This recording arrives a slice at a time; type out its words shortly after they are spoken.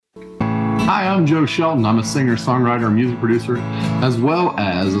Hi, I'm Joe Shelton. I'm a singer, songwriter, and music producer, as well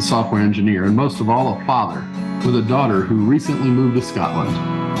as a software engineer, and most of all, a father with a daughter who recently moved to Scotland.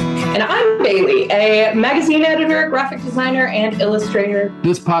 And I'm Bailey, a magazine editor, graphic designer, and illustrator.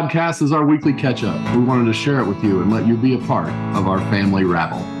 This podcast is our weekly catch-up. We wanted to share it with you and let you be a part of our family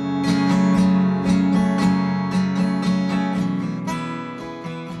rabble.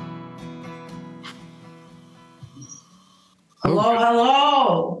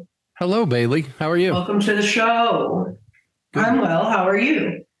 Hello. Hello, Bailey. How are you? Welcome to the show. Good. I'm well. How are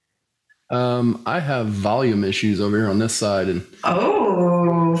you? I have volume issues over here on this side.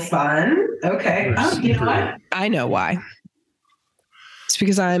 Oh, fun. Okay. You know what? I know why. It's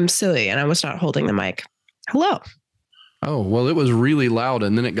because I'm silly and I was not holding the mic. Hello. Oh, well, it was really loud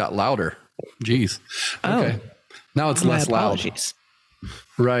and then it got louder. Jeez. Okay. Now it's less loud.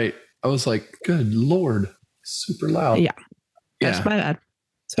 Right. I was like, good Lord. Super loud. Yeah. That's my bad.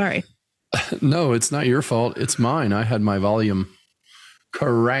 Sorry. No, it's not your fault. It's mine. I had my volume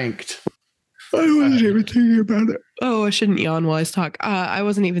cranked. I wasn't even thinking about it. Oh, I shouldn't yawn while I talk. I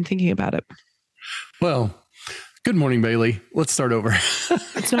wasn't even thinking about it. Well, good morning, Bailey. Let's start over.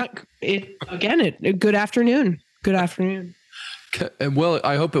 It's not good afternoon. Good afternoon. Well,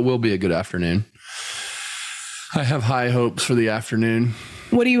 I hope it will be a good afternoon. I have high hopes for the afternoon.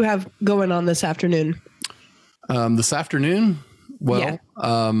 What do you have going on this afternoon? This afternoon? Well,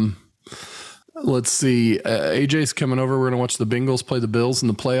 let's see. AJ's coming over. We're going to watch the Bengals play the Bills in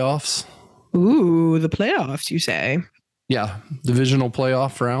the playoffs. Ooh, the playoffs, you say? Yeah. Divisional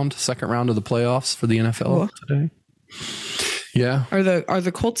playoff round, second round of the playoffs for the NFL today. Yeah. Are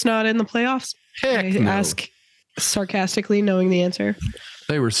the Colts not in the playoffs? Heck I ask sarcastically, knowing the answer.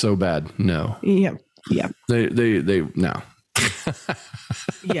 They were so bad. No. Yeah. They no.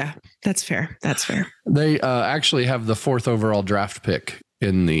 Yeah, that's fair. They actually have the 4th overall draft pick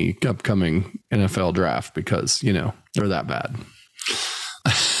in the upcoming NFL draft because, they're that bad.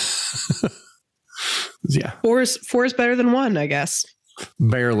 Yeah. Four is better than 1, I guess.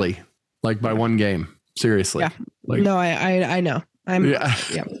 Barely. Like by 1 game. Seriously. Yeah. Like, no, I know.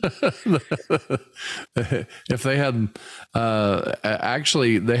 If they had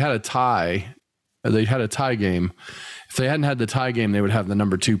actually they had a tie. They had a tie game. If they hadn't had the tie game, they would have the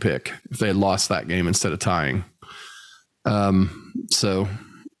number 2 pick if they had lost that game instead of tying. And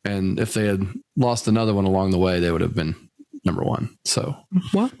if they had lost another one along the way, they would have been number 1. So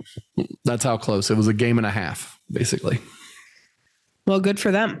what? That's how close. It was a game and a half, basically. Well, good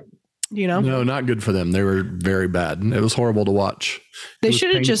for them. No, not good for them. They were very bad. It was horrible to watch. They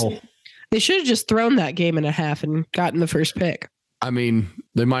should have just thrown that game and a half and gotten the first pick. I mean,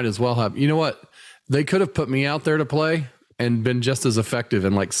 they might as well have. You know what? They could have put me out there to play and been just as effective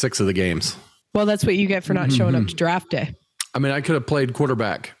in like 6 of the games. Well, that's what you get for not showing up to draft day. I mean, I could have played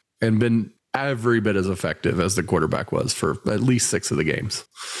quarterback and been every bit as effective as the quarterback was for at least 6 of the games.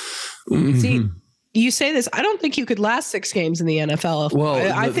 See, you say this. I don't think you could last 6 games in the NFL. Well,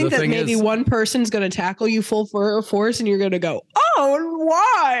 I think that maybe one person's going to tackle you full force and you're going to go, oh,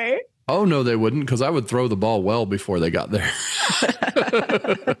 why? Oh, no, they wouldn't, because I would throw the ball well before they got there.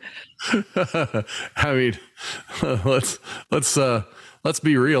 I mean, let's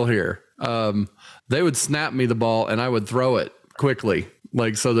be real here. They would snap me the ball and I would throw it quickly,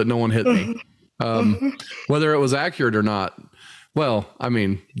 like so that no one hit me. Whether it was accurate or not, well, I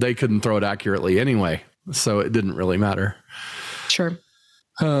mean, they couldn't throw it accurately anyway, so it didn't really matter. Sure.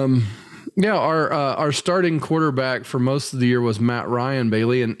 Yeah, our starting quarterback for most of the year was Matt Ryan,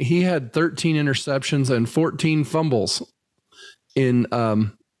 Bailey, and he had 13 interceptions and 14 fumbles in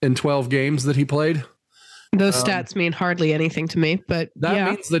 12 games that he played. Those stats mean hardly anything to me, but that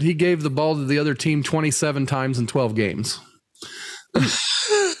means that he gave the ball to the other team 27 times in 12 games.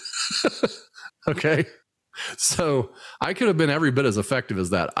 Okay. So I could have been every bit as effective as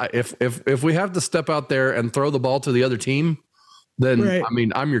that. If we have to step out there and throw the ball to the other team, then right. I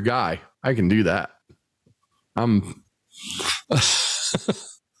mean, I'm your guy. I can do that.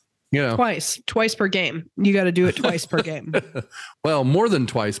 Twice per game. You got to do it twice per game. Well, more than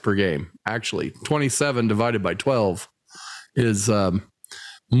twice per game, actually. 27 divided by 12 is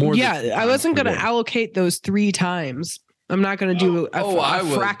more. Yeah, I wasn't going to allocate those 3 times. I'm not going to do a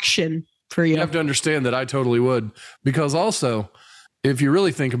fraction for you. You have to understand that I totally would, because also, if you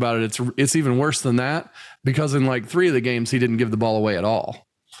really think about it, it's even worse than that, because in like 3 of the games, he didn't give the ball away at all.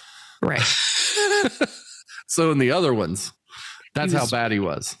 Right. So in the other ones, that's how bad he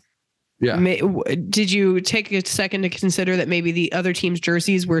was. Yeah. Did you take a second to consider that maybe the other team's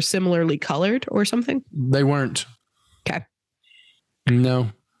jerseys were similarly colored or something? They weren't. Okay.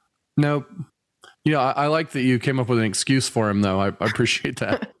 No. Nope. Yeah, I like that you came up with an excuse for him, though. I appreciate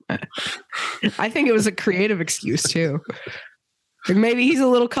that. I think it was a creative excuse too. Maybe he's a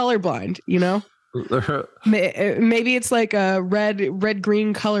little colorblind, you know? Maybe it's like a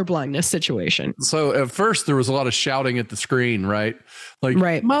red-green colorblindness situation. So at first there was a lot of shouting at the screen, right? Like,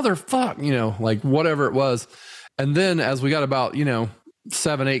 motherfuck, you know, like whatever it was. And then as we got about,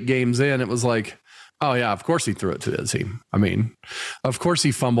 7-8 games in, it was like, oh yeah, of course he threw it to his team. I mean, of course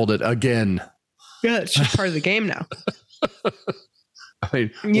he fumbled it again. Yeah, it's just part of the game now. I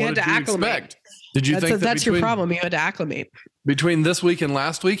mean, you had to acclimate. Did you think that's your problem? You had to acclimate. Between this week and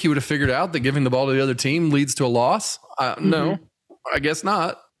last week, he would have figured out that giving the ball to the other team leads to a loss? No, I guess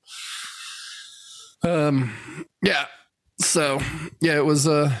not. Yeah. So yeah, it was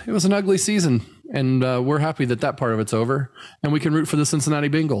an ugly season, and we're happy that part of it's over, and we can root for the Cincinnati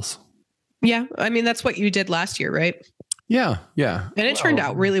Bengals. Yeah, I mean that's what you did last year, right? Yeah. And it turned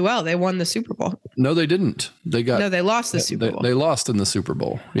out really well. They won the Super Bowl. No, they didn't. They lost the Super Bowl. They lost in the Super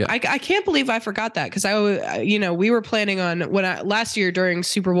Bowl. Yeah. I can't believe I forgot that because we were planning on last year during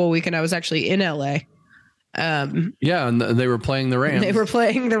Super Bowl weekend, I was actually in LA. Yeah, and they were playing the Rams. They were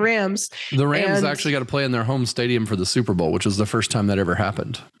playing the Rams. The Rams actually got to play in their home stadium for the Super Bowl, which was the first time that ever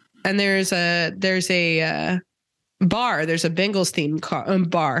happened. And there's a bar. There's a Bengals themed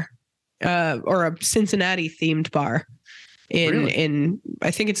bar, or a Cincinnati themed bar. In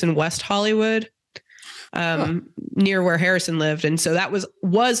I think it's in West Hollywood, near where Harrison lived. And so that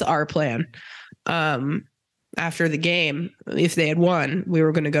was our plan. After the game, if they had won, we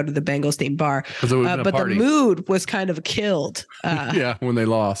were going to go to the Bengals themed bar. But the mood was kind of killed. When they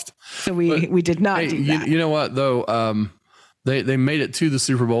lost. So we did not do that. You know what though? They made it to the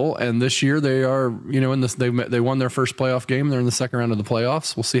Super Bowl, and this year they are, in this, they won their first playoff game. They're in the second round of the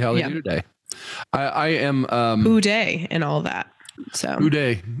playoffs. We'll see how they do today. I am Who Day and all that. So Who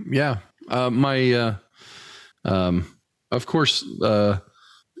Day, yeah. Of course,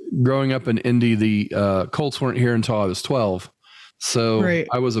 growing up in Indy, the Colts weren't here until I was 12. So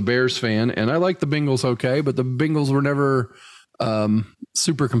I was a Bears fan, and I liked the Bengals okay, but the Bengals were never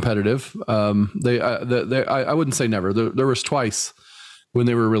super competitive. I wouldn't say never. There was twice when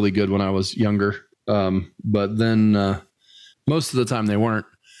they were really good when I was younger, but then most of the time they weren't.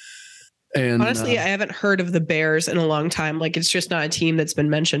 And honestly, I haven't heard of the Bears in a long time. Like, it's just not a team that's been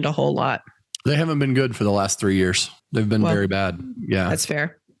mentioned a whole lot. They haven't been good for the last 3 years. They've been very bad. Yeah, that's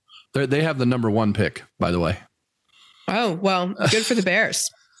fair. They have the number 1 pick, by the way. Oh, well, good for the Bears.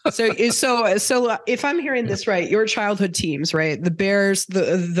 So if I'm hearing this right, your childhood teams, right? The Bears,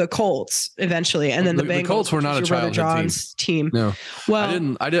 the Colts eventually, and then the Bengals. The Colts were not a childhood team. No,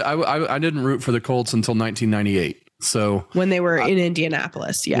 well, I didn't root for the Colts until 1998. So when they were in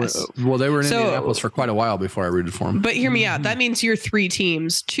Indianapolis, yes. Well, they were in Indianapolis for quite a while before I rooted for them. But hear me out. That means your 3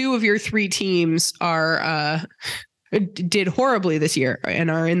 teams, 2 of your 3 teams are did horribly this year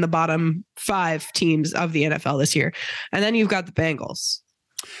and are in the bottom 5 teams of the NFL this year. And then you've got the Bengals.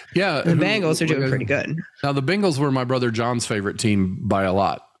 Yeah, the Bengals are doing pretty good. Now the Bengals were my brother John's favorite team by a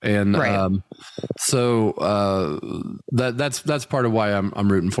lot. And that's part of why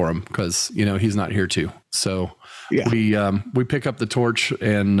I'm rooting for him, because he's not here too. So we pick up the torch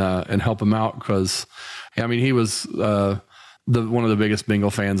and help him out, because he was one of the biggest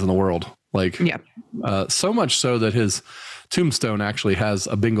Bengal fans in the world. Like so much so that his tombstone actually has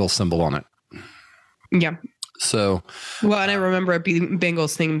a Bengal symbol on it. Yeah. So and I remember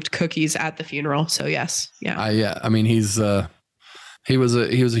Bengals themed cookies at the funeral. So yes, he was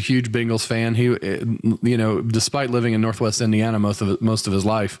a huge Bengals fan. He, despite living in Northwest Indiana most of his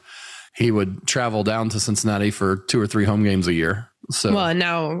life, he would travel down to Cincinnati for 2 or 3 home games a year. So and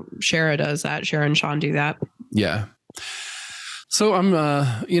now Shara does that. Shara and Sean do that. Yeah. So I'm,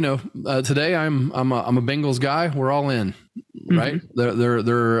 today I'm a Bengals guy. We're all in, right? They're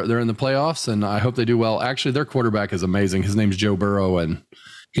in the playoffs, and I hope they do well. Actually, their quarterback is amazing. His name's Joe Burrow, and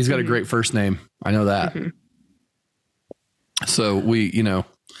he's got a great first name. I know that. So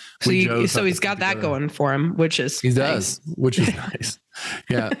so he's got that going for him, which is nice. Which is nice.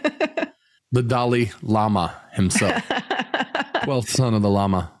 Yeah. The Dalai Lama himself, 12th son of the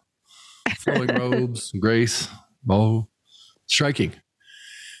Lama, flowing robes, grace, bow. Striking.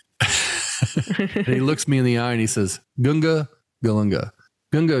 And he looks me in the eye and he says, Gunga Galunga.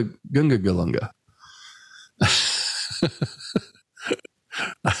 Gunga Galunga.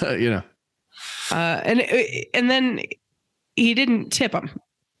 And then he didn't tip him.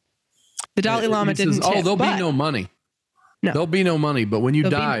 The Dalai Lama didn't tip. There'll be no money. No. There'll be no money, but when you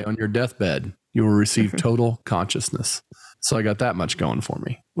die on your deathbed, you will receive total consciousness. So I got that much going for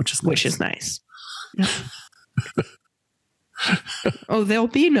me, which is nice. Yeah. There'll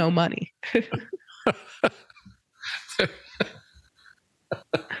be no money.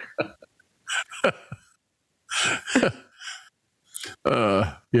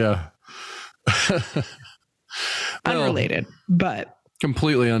 Yeah. Unrelated, but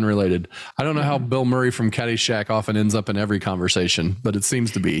completely unrelated. I don't know how Bill Murray from Caddyshack often ends up in every conversation, but it seems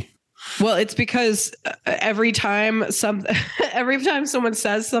to be. Well, it's because every time someone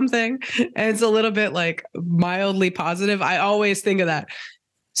says something and it's a little bit like mildly positive, I always think of that.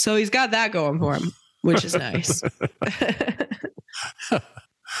 So he's got that going for him, which is nice.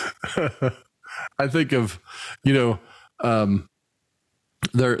 I think of, there's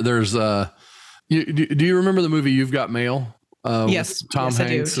do you remember the movie You've Got Mail? Yes, Tom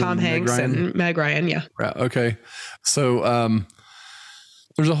Hanks. Tom Hanks and Meg Ryan. Yeah. Right. Okay. So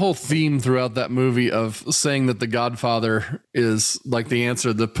there's a whole theme throughout that movie of saying that the Godfather is like the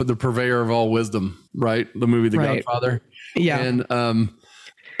answer, the purveyor of all wisdom, right? The movie The Godfather. Yeah. And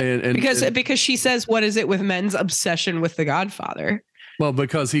because she says, what is it with men's obsession with The Godfather? Well,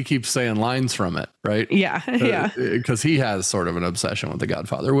 because he keeps saying lines from it, right? Yeah. Yeah. Because he has sort of an obsession with The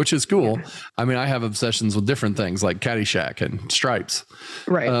Godfather, which is cool. Yeah. I mean, I have obsessions with different things like Caddyshack and Stripes.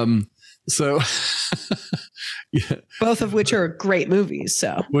 Right. So yeah. Both of which are great movies.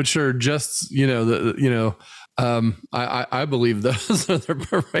 So which are just, I believe those are the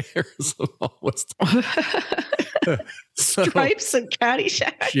purveyors of all wisdom. Stripes and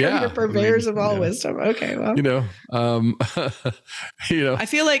Caddyshack are the purveyors of all wisdom. Okay, well, I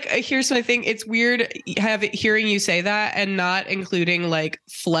feel like here's my thing. It's weird hearing you say that and not including like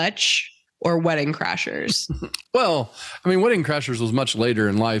Fletch or Wedding Crashers. Well, I mean, Wedding Crashers was much later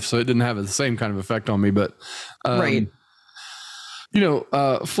in life, so it didn't have the same kind of effect on me. But right.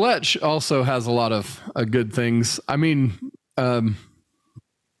 Fletch also has a lot of good things. I mean, to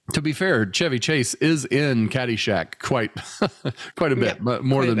be fair, Chevy Chase is in Caddyshack quite a bit, but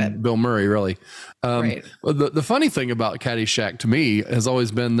more than Bill Murray, really. Right. The funny thing about Caddyshack to me has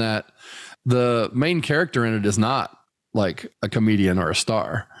always been that the main character in it is not like a comedian or a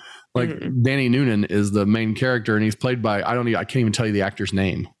star. Like Danny Noonan is the main character, and he's played by I can't even tell you the actor's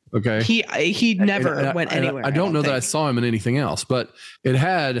name. Okay, he never went anywhere. I don't know that I saw him in anything else, but it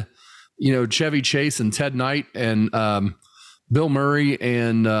had Chevy Chase and Ted Knight and Bill Murray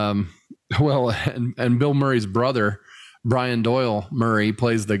and Bill Murray's brother Brian Doyle Murray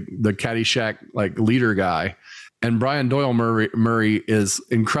plays the Caddyshack like leader guy. And Brian Doyle Murray is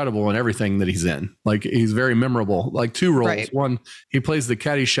incredible in everything that he's in. Like he's very memorable, like two roles. Right. One, he plays the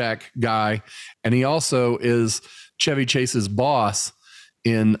Caddyshack guy, and he also is Chevy Chase's boss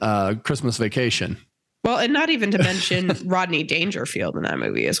in Christmas Vacation. Well, and not even to mention Rodney Dangerfield in that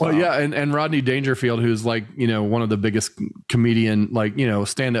movie as well. Well, yeah, and Rodney Dangerfield, who's like, one of the biggest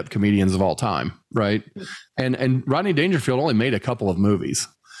stand-up comedians of all time, right? And Rodney Dangerfield only made a couple of movies.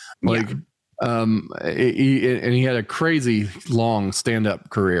 He had a crazy long stand-up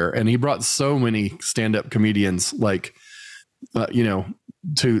career, and he brought so many stand-up comedians to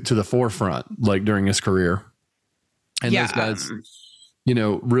the forefront like during his career. And those guys,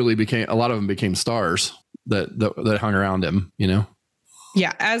 really a lot of them became stars that hung around him,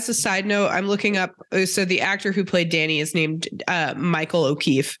 Yeah. As a side note, I'm looking up. So the actor who played Danny is named Michael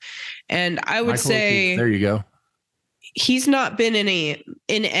O'Keefe. And I would say, there you go. He's not been in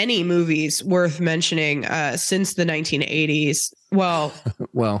any movies worth mentioning since the 1980s. Well,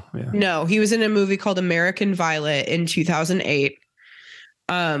 yeah. No, he was in a movie called American Violet in 2008.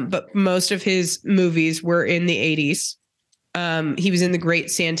 But most of his movies were in the 80s. He was in The Great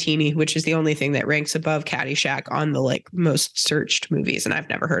Santini, which is the only thing that ranks above Caddyshack on the like most searched movies, and I've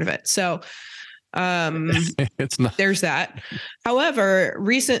never heard of it. So it's not. There's that. However,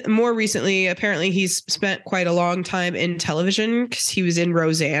 more recently, apparently he's spent quite a long time in television because he was in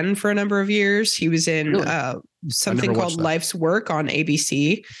Roseanne for a number of years. He was in something called Life's Work on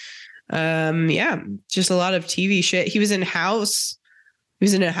ABC. Just a lot of TV shit. He was in House. He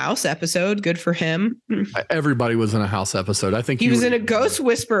was in a House episode. Good for him. Everybody was in a House episode. I think he was in a Ghost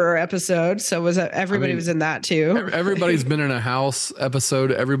Whisperer episode. So everybody was in that too. Everybody's been in a House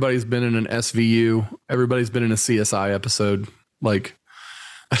episode. Everybody's been in an SVU. Everybody's been in a CSI episode. Like,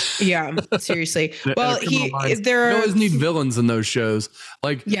 yeah, seriously. Well, you always need villains in those shows.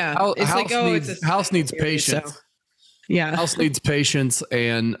 Like, House needs patience. So, yeah, House needs patience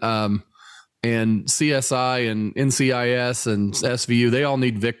and CSI and NCIS and SVU, they all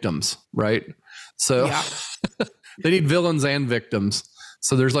need victims, right? So they need villains and victims.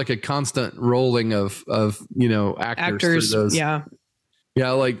 So there's like a constant rolling of actors through those. Yeah.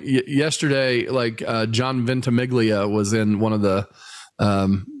 Yeah. Like yesterday, John Ventimiglia was in one of the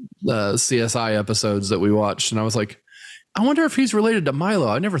CSI episodes that we watched. And I was like, I wonder if he's related to Milo.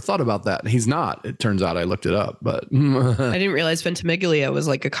 I never thought about that. He's not. It turns out I looked it up, but I didn't realize Ventimiglia was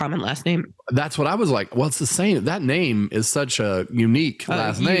like a common last name. That's what I was like. Well, it's the same. That name is such a unique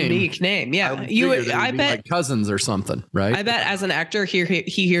last name. Unique name. Yeah. I bet like cousins or something, right? I bet as an actor he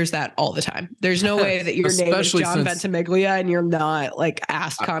hears that all the time. There's no way that your name is John Ventimiglia and you're not like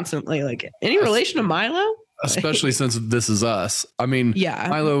asked constantly like any relation to Milo? Especially since This Is Us. I mean, yeah,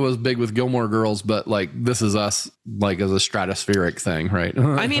 Milo was big with Gilmore Girls, but like This Is Us, like as a stratospheric thing, right?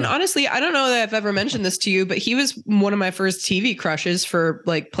 I mean, honestly, I don't know that I've ever mentioned this to you, but he was one of my first TV crushes for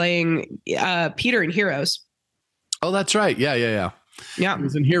like playing Peter in Heroes. Oh, that's right. Yeah. He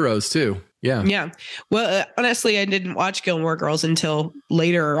was in Heroes too. Yeah. Well, honestly, I didn't watch Gilmore Girls until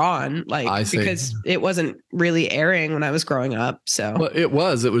later on, like because it wasn't really airing when I was growing up. So well,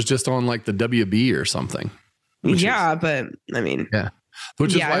 it was just on like the WB or something. But I mean,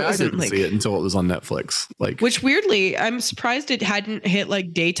 which is why I didn't see it until it was on Netflix. Like, which weirdly, I'm surprised it hadn't hit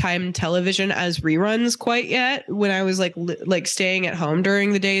like daytime television as reruns quite yet. When I was like staying at home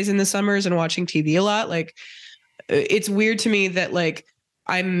during the days in the summers and watching TV a lot, like it's weird to me that like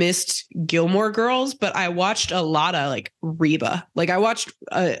I missed Gilmore Girls, but I watched a lot of like Reba. Like I watched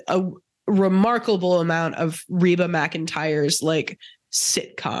a remarkable amount of Reba McEntire's like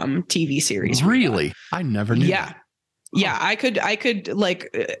sitcom TV series. Really? I never knew. Yeah. Yeah. I could like,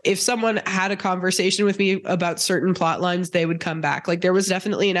 if someone had a conversation with me about certain plot lines, they would come back. Like there was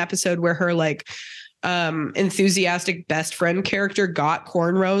definitely an episode where her like enthusiastic best friend character got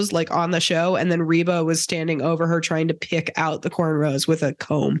cornrows like on the show. And then Reba was standing over her trying to pick out the cornrows with a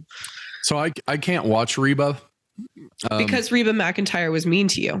comb. So I can't watch Reba. Because Reba McEntire was mean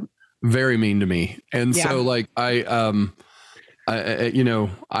to you. Very mean to me. And so like, I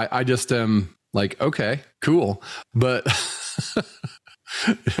just am like, okay, cool. But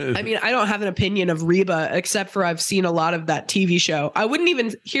I mean, I don't have an opinion of Reba except for I've seen a lot of that TV show. I wouldn't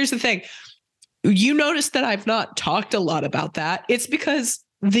even, here's the thing. You notice that I've not talked a lot about that. It's because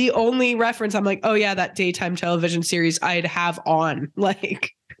the only reference I'm like, oh yeah, that daytime television series I'd have on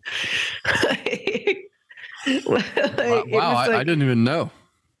like, wow. I didn't even know.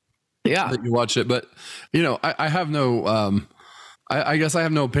 Yeah. That you watch it, but you know, I have no, I guess I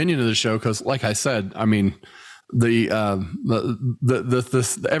have no opinion of the show. Cause like I said, I mean, the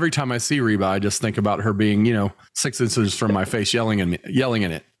every time I see Reba, I just think about her being, 6 inches from my face, yelling in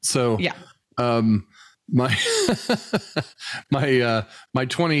it. So, yeah. My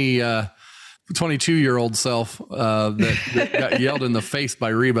 22-year-old self that got yelled in the face by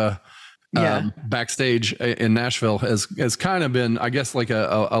Reba backstage in Nashville has kind of been, I guess, like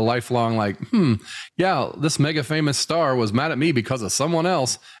a lifelong like, this mega famous star was mad at me because of someone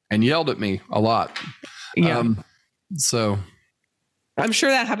else and yelled at me a lot. Yeah. So I'm sure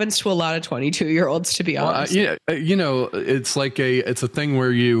that happens to a lot of 22-year-olds, to be honest. It's like it's a thing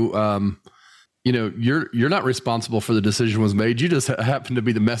where you're not responsible for the decision was made. You just happen to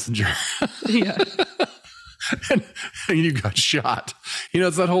be the messenger. Yeah. and you got shot.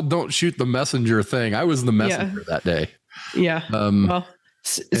 It's that whole don't shoot the messenger thing. I was the messenger that day. Yeah. Well,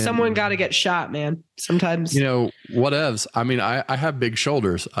 someone got to get shot, man. Sometimes. Whatevs. I mean, I have big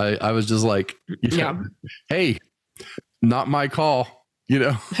shoulders. I was just like, hey, not my call.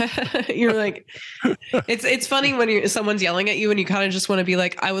 You're like, it's funny when someone's yelling at you and you kind of just want to be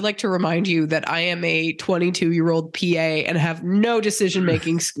like, I would like to remind you that I am a 22-year-old PA and have no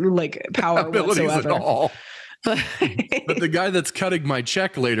decision-making like power whatsoever. At all. But the guy that's cutting my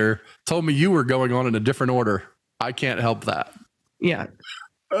check later told me you were going on in a different order. I can't help that. Yeah.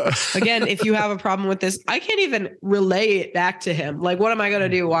 Again, if you have a problem with this, I can't even relay it back to him. Like, what am I going to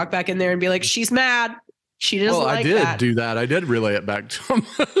do? Walk back in there and be like, she's mad. She doesn't like that. I did do that. I did relay it back to him.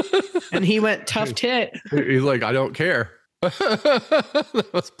 And he went tough tit. He's like, I don't care. That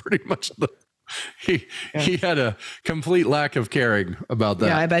was pretty much he had a complete lack of caring about that.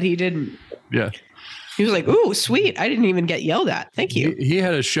 Yeah, I bet he didn't. Yeah. He was like, ooh, sweet. I didn't even get yelled at. Thank you. He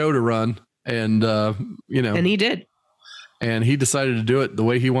had a show to run and, And he did. And he decided to do it the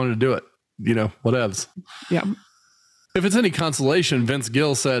way he wanted to do it. Whatevs. Yeah. If it's any consolation, Vince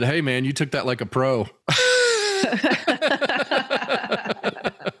Gill said, hey, man, you took that like a pro.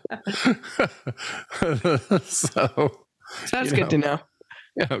 So that's good to know.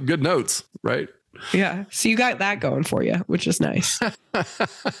 Yeah, good notes, right? Yeah. So you got that going for you, which is nice.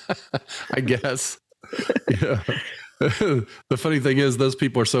 I guess. Yeah. The funny thing is, those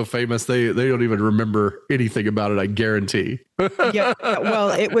people are so famous they don't even remember anything about it. I guarantee. Yeah.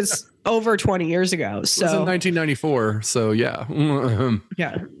 Well, it was over 20 years ago. So it was in 1994. So yeah.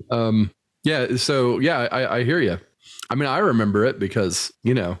 Yeah. Yeah. So yeah, I hear you. I mean, I remember it because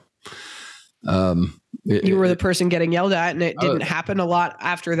You were the person getting yelled at, and it didn't happen a lot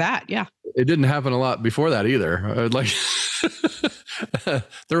after that. Yeah. It didn't happen a lot before that either. Like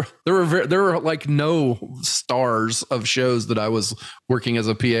there were like no stars of shows that I was working as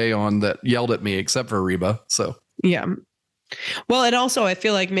a PA on that yelled at me except for Reba. So yeah. Well, and also I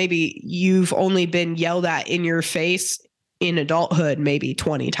feel like maybe you've only been yelled at in your face in adulthood, maybe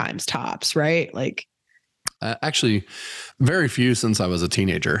 20 times tops, right? Like actually very few since I was a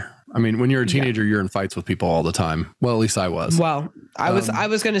teenager. I mean, when you're a teenager, you're in fights with people all the time. Well, at least I was. Well, I was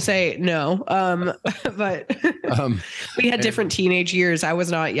going to say no. But we had different teenage years. I was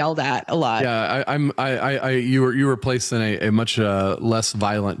not yelled at a lot. Yeah. You were placed in a much less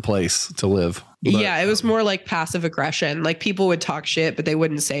violent place to live. But, yeah. It was more like passive aggression. Like people would talk shit, but they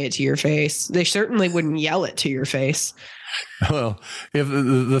wouldn't say it to your face. They certainly wouldn't yell it to your face. Well, if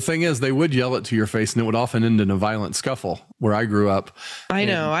the thing is, they would yell it to your face, and it would often end in a violent scuffle. Where I grew up, I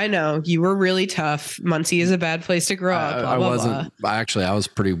know you were really tough. Muncie is a bad place to grow up. I wasn't. Actually, I was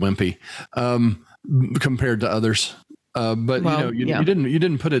pretty wimpy compared to others. But well, you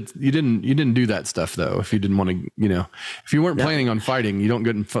didn't do that stuff though. If you didn't want to, if you weren't planning on fighting, you don't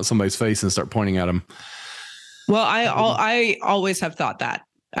get in somebody's face and start pointing at them. Well, I always have thought that.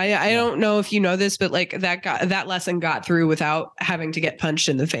 I don't know if you know this, but like that lesson got through without having to get punched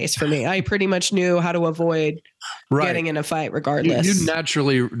in the face for me. I pretty much knew how to avoid getting in a fight regardless. You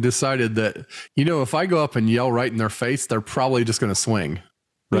naturally decided that, if I go up and yell right in their face, they're probably just going to swing.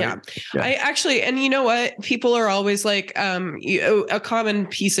 Right? Yeah. I actually, and you know what? People are always like, a common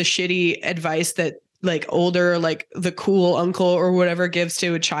piece of shitty advice that like older, like the cool uncle or whatever gives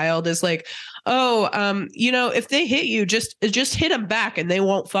to a child is like, if they hit you, just hit them back and they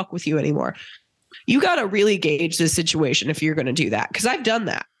won't fuck with you anymore. You got to really gauge the situation if you're going to do that. Cause I've done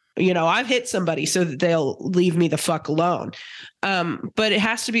that. I've hit somebody so that they'll leave me the fuck alone. But it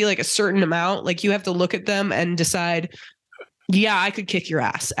has to be like a certain amount. Like you have to look at them and decide, yeah, I could kick your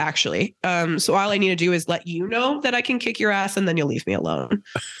ass actually. So all I need to do is let you know that I can kick your ass and then you'll leave me alone.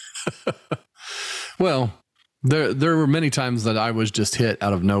 Well, there were many times that I was just hit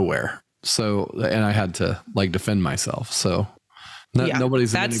out of nowhere. So, and I had to like defend myself. So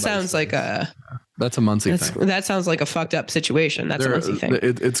nobody's. That sounds like that's a Muncie thing. That sounds like a fucked up situation. That's a Muncie thing.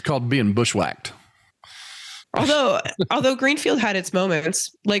 It's called being bushwhacked. Although Greenfield had its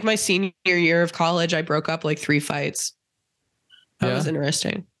moments, like my senior year of college, I broke up like 3 fights. That was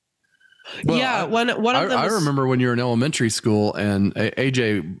interesting. Well, one of them. I remember when you were in elementary school and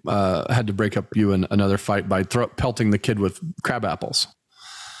AJ had to break up you in another fight by pelting the kid with crab apples.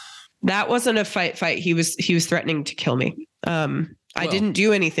 That wasn't a fight. He was threatening to kill me. I didn't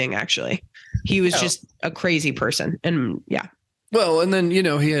do anything actually. He was just a crazy person, and yeah. Well, and then he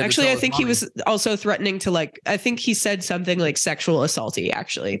had actually. I think he was also threatening to I think he said something like sexual assaulty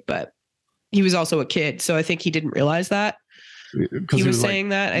actually, but he was also a kid, so I think he didn't realize that. He was saying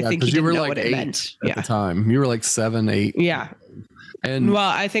that. I think he didn't know what it meant at the time. You were like 7, 8. Yeah. And well,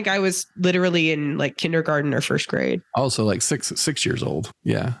 I think I was literally in like kindergarten or first grade. Also like 6 years old.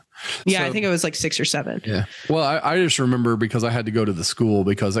 Yeah. Yeah. So, I think it was like 6 or 7. Yeah. Well, I just remember because I had to go to the school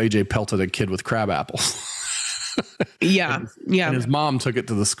because AJ pelted a kid with crab apples. Yeah. And his mom took it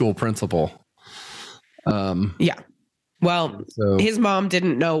to the school principal. Yeah. Well, his mom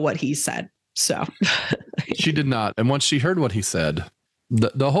didn't know what he said. So she did not. And once she heard what he said,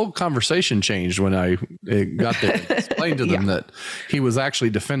 the whole conversation changed when I got there and explained to them that he was actually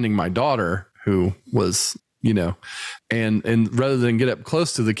defending my daughter who was, and rather than get up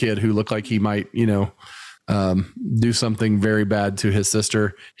close to the kid who looked like he might, do something very bad to his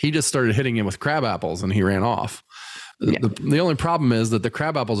sister, he just started hitting him with crab apples and he ran off. Yeah. The only problem is that the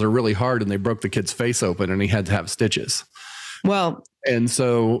crab apples are really hard and they broke the kid's face open and he had to have stitches. Well, and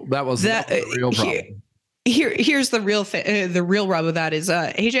so that was the real problem. Here's the real the real rub of that is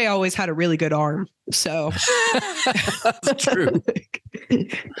AJ always had a really good arm. So that's true.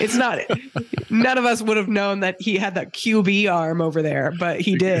 It's not. None of us would have known that he had that QB arm over there, but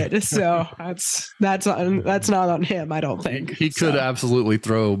he did. So that's not on him. I don't think he could absolutely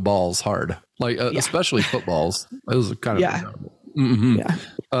throw balls hard, especially footballs. It was kind of incredible. Mm-hmm. Yeah.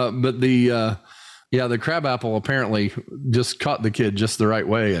 But the crab apple apparently just caught the kid just the right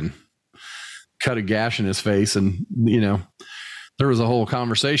way and cut a gash in his face. And, there was a whole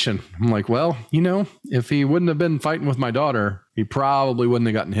conversation. I'm like, well, if he wouldn't have been fighting with my daughter, he probably wouldn't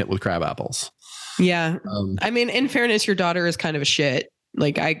have gotten hit with crab apples. Yeah. I mean, in fairness, your daughter is kind of a shit.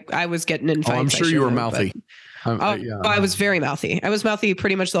 Like I was getting in fights. I'm sure you were mouthy. I was very mouthy. I was mouthy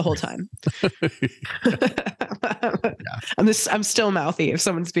pretty much the whole time. I'm still mouthy if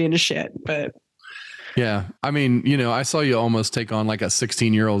someone's being a shit, but Yeah. I mean, I saw you almost take on like a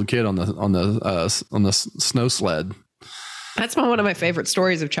 16-year-old kid on the snow sled. That's one of my favorite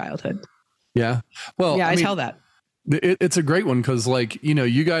stories of childhood. Yeah. Well, yeah, I tell that. It's a great one because, like,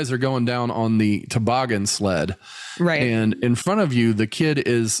 you guys are going down on the toboggan sled. Right. And in front of you, the kid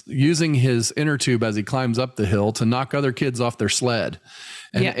is using his inner tube as he climbs up the hill to knock other kids off their sled.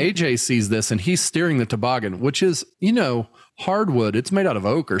 And AJ sees this and he's steering the toboggan, which is, hardwood. It's made out of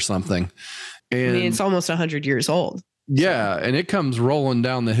oak or something. And it's almost 100 years old. Yeah, and it comes rolling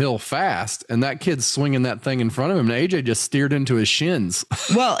down the hill fast, and that kid's swinging that thing in front of him, and AJ just steered into his shins.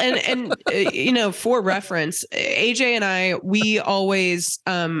 Well, and for reference, AJ and I, we always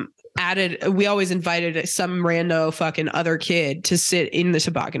invited some rando fucking other kid to sit in the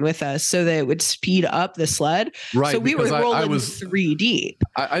toboggan with us so that it would speed up the sled. Right. So we were rolling 3 deep.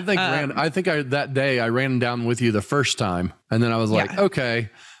 I think that day I ran down with you the first time, and then I was like, okay,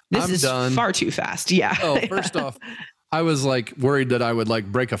 this I'm is done. Far too fast. Yeah. Oh, first off, I was like worried that I would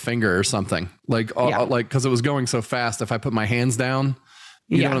like break a finger or something, like because it was going so fast. If I put my hands down,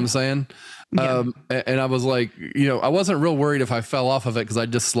 you know what I'm saying? Yeah. And I was like, I wasn't real worried if I fell off of it because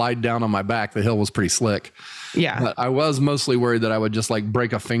I'd just slide down on my back. The hill was pretty slick. Yeah. But I was mostly worried that I would just like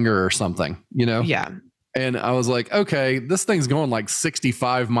break a finger or something, Yeah. And I was like, okay, this thing's going like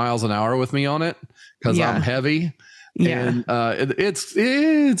 65 miles an hour with me on it because I'm heavy. Yeah. And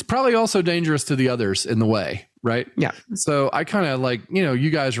it's probably also dangerous to the others in the way. Right. Yeah. So I kind of like,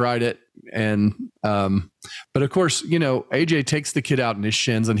 you guys ride it. And, but of course, AJ takes the kid out in his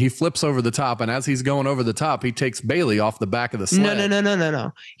shins and he flips over the top. And as he's going over the top, he takes Bailey off the back of the sled.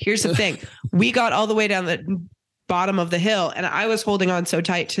 No. Here's the thing. We got all the way down the bottom of the hill and I was holding on so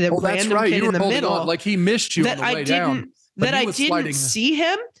tight to the random kid in the middle. On, like he missed you on the way down. That I didn't see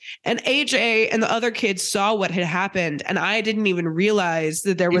him, and AJ and the other kids saw what had happened, and I didn't even realize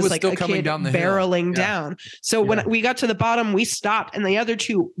that there was like a kid barreling down. So when we got to the bottom, we stopped, and the other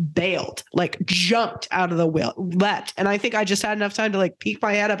two bailed, like jumped out of the wheel, leapt. And I think I just had enough time to like peek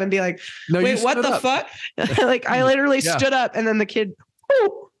my head up and be like, "Wait, what the fuck?" Like I literally stood up, and then the kid.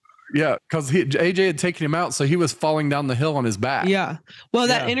 Whoo! Yeah, because AJ had taken him out, so he was falling down the hill on his back. Yeah. Well,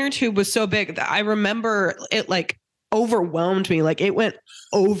 that inner tube was so big that I remember it like overwhelmed me, like it went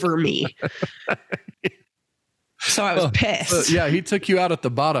over me. So I was pissed. He took you out at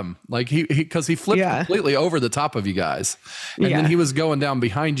the bottom, like he because he flipped completely over the top of you guys, and then he was going down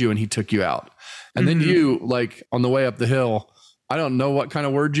behind you, and he took you out, and then you like on the way up the hill. I don't know what kind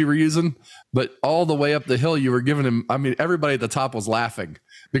of words you were using, but all the way up the hill, you were giving him. I mean, everybody at the top was laughing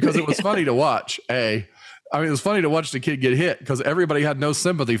because it was funny to watch. It was funny to watch the kid get hit because everybody had no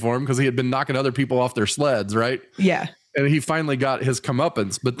sympathy for him because he had been knocking other people off their sleds, right? Yeah. And he finally got his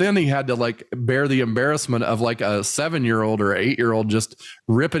comeuppance, but then he had to like bear the embarrassment of like a 7-year-old or 8-year-old just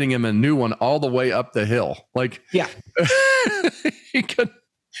ripping him a new one all the way up the hill. Like,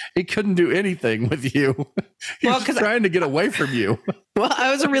 he couldn't do anything with you. He was trying to get away from you. Well,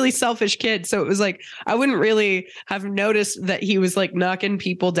 I was a really selfish kid. So it was like, I wouldn't really have noticed that he was like knocking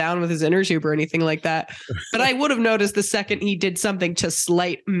people down with his inner tube or anything like that. But I would have noticed the second he did something to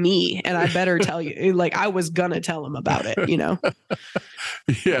slight me. And I better tell you, like I was going to tell him about it,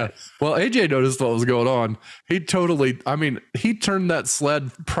 Yeah. Well, AJ noticed what was going on. He turned that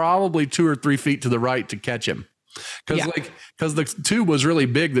sled probably 2 or 3 feet to the right to catch him. Because the tube was really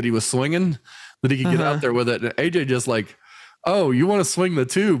big that he was swinging, that he could get out there with it. And AJ just like, oh, you want to swing the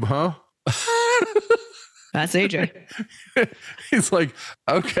tube, huh? That's AJ. He's like,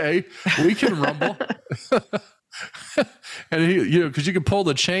 okay, we can rumble. And he, because you can pull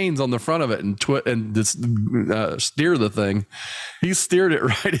the chains on the front of it and just steer the thing. He steered it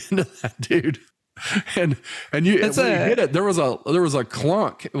right into that dude. And when he hit it, there was a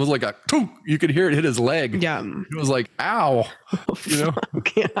clunk. It was like a took. You could hear it hit his leg. Yeah, it was like ow. Yeah.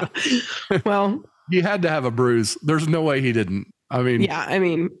 Well, he had to have a bruise. There's no way he didn't. Probably.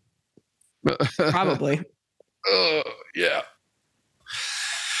 Yeah.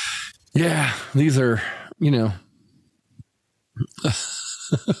 Yeah. These are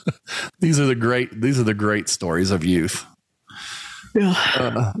these are the great stories of youth.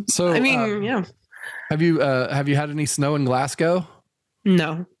 Yeah. Yeah. Have you had any snow in Glasgow?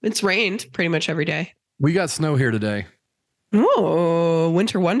 No, it's rained pretty much every day. We got snow here today. Oh,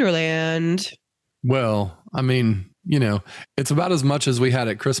 winter wonderland. Well, it's about as much as we had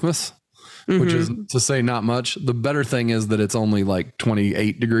at Christmas, which is to say not much. The better thing is that it's only like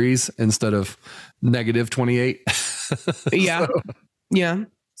 28 degrees instead of negative 28. Yeah. Yeah.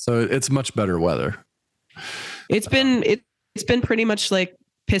 So it's much better weather. It's been pretty much like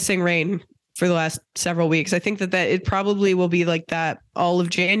pissing rain for the last several weeks. I think that it probably will be like that all of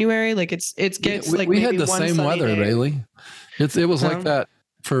January. Like it gets like we maybe had the same weather, day. Bailey. It was like that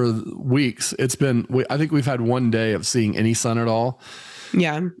for weeks. It's been, I think we've had one day of seeing any sun at all.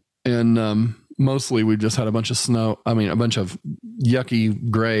 Yeah. And mostly we've just had a bunch of snow. I mean, a bunch of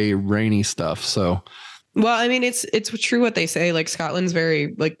yucky, gray, rainy stuff. So, well, I mean, it's true what they say. Like Scotland's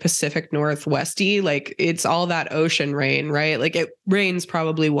very like Pacific Northwesty. Like it's all that ocean rain, right? Like it rains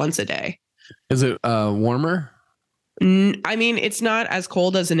probably once a day. Is it warmer? I mean, it's not as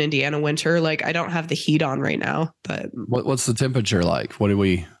cold as an Indiana winter. Like I don't have the heat on right now, but what's the temperature like? What do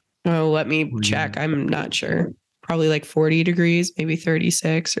we? Oh, let me check. I'm not sure. Probably like 40 degrees, maybe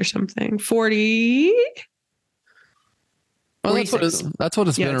 36 or something. 40. Well, that's what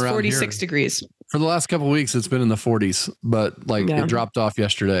it's been around 46 here. degrees. For the last couple of weeks, it's been in the 40s, but like it dropped off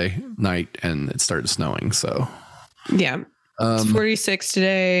yesterday night and it started snowing. So yeah, it's 46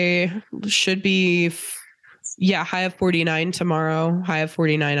 today. Should be, high of 49 tomorrow. High of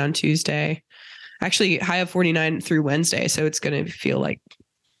 49 on Tuesday. Actually, high of 49 through Wednesday. So it's going to feel like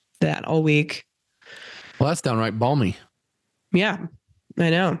that all week. Well, that's downright balmy. Yeah, I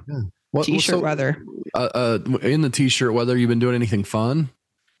know. Yeah. T-shirt weather. In the t-shirt weather, you've been doing anything fun?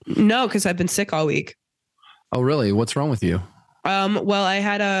 No, because I've been sick all week. Oh, really? What's wrong with you? Well, I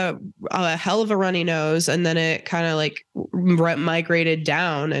had a hell of a runny nose, and then it kind of like migrated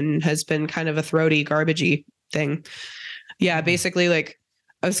down and has been kind of a throaty, garbagey thing. Yeah, basically, like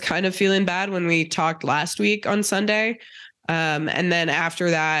I was kind of feeling bad when we talked last week on Sunday. And then after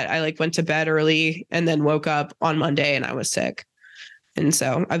that, I like went to bed early and then woke up on Monday and I was sick. And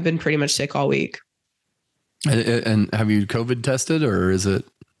so I've been pretty much sick all week. And have you COVID tested or is it?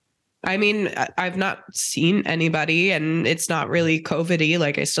 I mean, I've not seen anybody and it's not really COVID-y.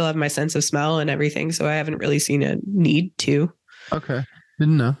 Like I still have my sense of smell and everything. So I haven't really seen a need to. Okay.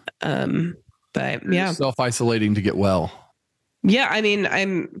 Didn't know. But yeah. Self-isolating to get well. Yeah, I mean,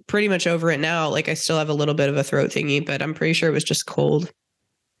 I'm pretty much over it now. Like I still have a little bit of a throat thingy, but I'm pretty sure it was just cold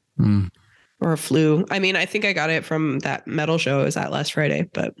or a flu. I mean, I think I got it from that metal show I was at last Friday,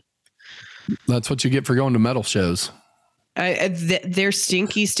 but that's what you get for going to metal shows. They're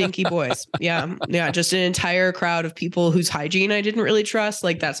stinky, stinky boys. Yeah. Yeah. Just an entire crowd of people whose hygiene I didn't really trust.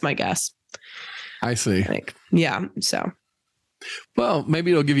 Like that's my guess. I see. Like, yeah. So, well,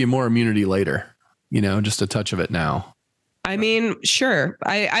 maybe it'll give you more immunity later, just a touch of it now. I mean, sure.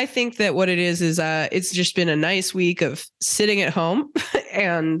 I think that what it is it's just been a nice week of sitting at home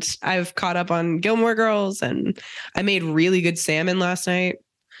and I've caught up on Gilmore Girls and I made really good salmon last night.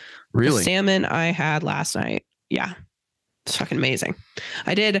 Really? The salmon I had last night. Yeah. It's fucking amazing.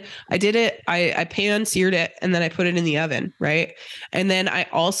 I did it. I pan seared it and then I put it in the oven. Right. And then I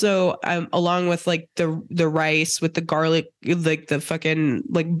also, along with like the rice with the garlic, like the fucking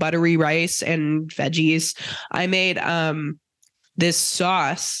like buttery rice and veggies, I made, this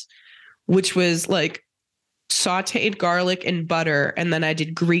sauce, which was like sauteed garlic and butter. And then I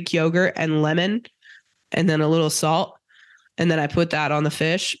did Greek yogurt and lemon and then a little salt. And then I put that on the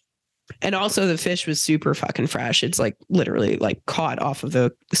fish. And also the fish was super fucking fresh. It's like literally like caught off of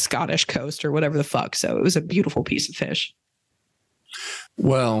the Scottish coast or whatever the fuck. So it was a beautiful piece of fish.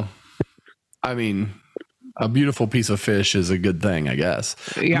 Well, I mean, a beautiful piece of fish is a good thing, I guess.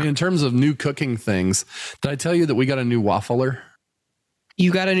 Yeah. I mean, in terms of new cooking things, did I tell you that we got a new waffler?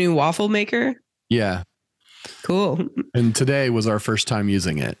 You got a new waffle maker? Yeah. Cool. And today was our first time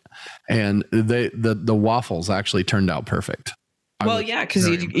using it. And the waffles actually turned out perfect. Well, yeah, because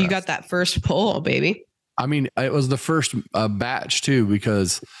you got that first pull, baby. I mean, it was the first batch too,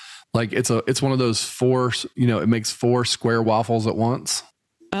 because like it's one of those four, it makes 4 square waffles at once.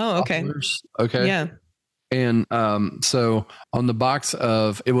 Oh, okay. Wafflers. Okay. Yeah. And so on the box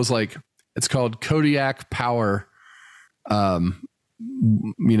of, it was like, it's called Kodiak Power, Kodiak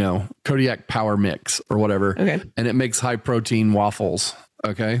Power Mix or whatever. Okay. And it makes high protein waffles.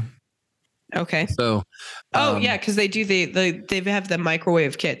 Okay. Okay. So, yeah, because they do they have the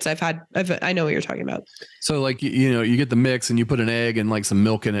microwave kits. I know what you're talking about. So like, you get the mix and you put an egg and like some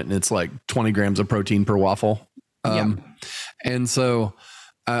milk in it and it's like 20 grams of protein per waffle. Yeah. And so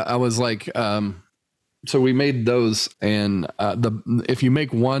I was like, so we made those and if you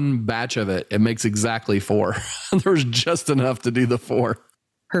make one batch of it, it makes exactly 4. There was just enough to do the 4.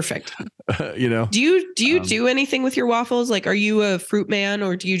 Perfect. Do you do anything with your waffles? Like, are you a fruit man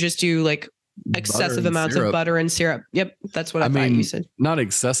or do you just do like excessive amounts of butter and syrup? Yep. That's what I thought you said. Not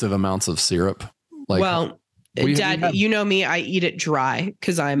excessive amounts of syrup. Like, well, Dad, you know me, I eat it dry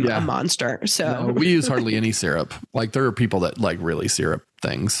because I'm a monster. So no, we use hardly any syrup. Like there are people that like really syrup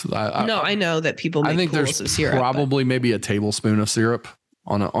things. I know that people make I think there's of syrup, probably maybe a tablespoon of syrup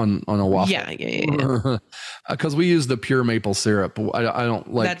on a waffle. Yeah. Because we use the pure maple syrup. I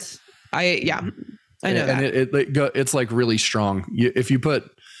don't like I know and that. it's like really strong. If you put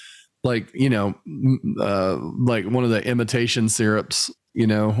like, like one of the imitation syrups,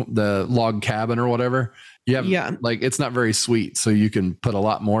 the log cabin or whatever, you have like, it's not very sweet. So you can put a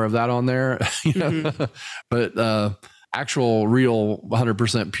lot more of that on there, but actual real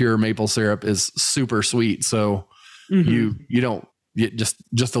 100% pure maple syrup is super sweet. So you don't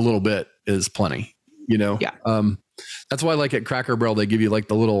just a little bit is plenty, that's why like at Cracker Barrel, they give you like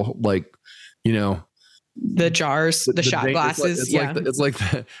the little, like, the jars, the shot glasses. It's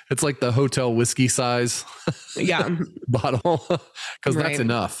like the hotel whiskey size bottle. Cause that's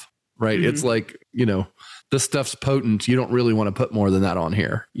enough, right? It's like, this stuff's potent. You don't really want to put more than that on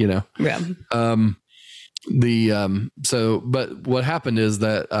here, Yeah. But what happened is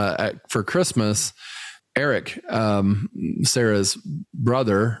that, for Christmas, Eric, Sarah's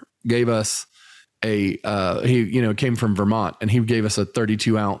brother, gave us he came from Vermont, and he gave us a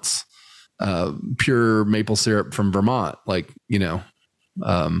 32 ounce, pure maple syrup from Vermont, like,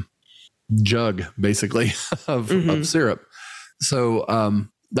 jug basically of syrup. So,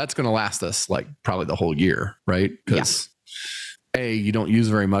 that's going to last us like probably the whole year. Right. Cause you don't use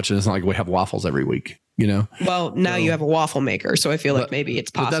very much, and it's not like we have waffles every week, Well, now you have a waffle maker. So I feel like maybe it's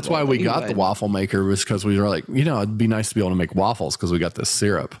possible. But that's why we got the waffle maker, was because we were like, it'd be nice to be able to make waffles because we got this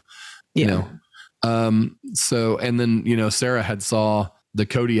syrup, So, and then, Sarah had saw the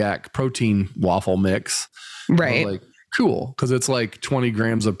Kodiak protein waffle mix. Right. Like, cool. Cause it's like 20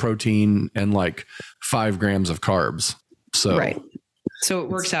 grams of protein and like 5 grams of carbs. So, right. So it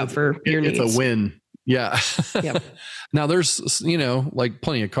works out for your needs. It's a win. Yeah. Yep. Now there's, like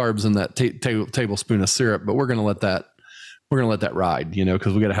plenty of carbs in that tablespoon of syrup, but we're going to let that ride,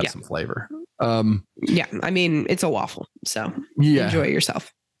 cause we got to have some flavor. I mean, it's a waffle, so enjoy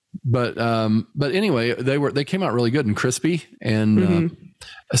yourself. But anyway, they came out really good and crispy. And,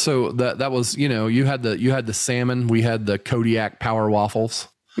 so that was, you had the salmon, we had the Kodiak power waffles.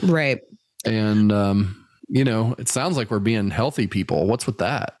 Right. And, it sounds like we're being healthy people. What's with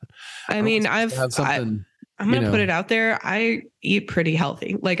that? I mean, I'm going to put it out there. I eat pretty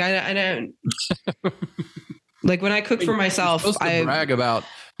healthy. Like I don't like when I cook for myself, I brag about,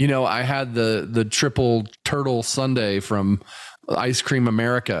 I had the triple turtle sundae from Ice Cream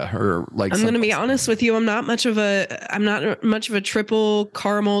America, or like, I'm going to be honest with you. I'm not much of a triple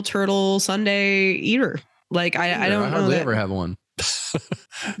caramel turtle sundae eater. Like I don't know that ever have one.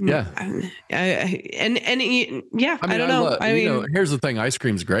 Yeah. I don't know. I mean, here's the thing. Ice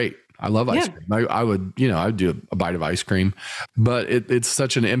cream's great. I love ice cream. I would, I'd do a bite of ice cream, but it's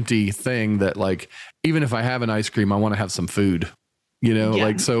such an empty thing that, like, even if I have an ice cream, I want to have some food,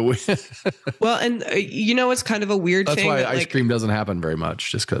 like, so. Well, and it's kind of a weird thing. That's why ice cream doesn't happen very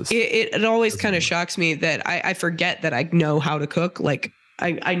much, just because it always kind of shocks me that I forget that I know how to cook. Like,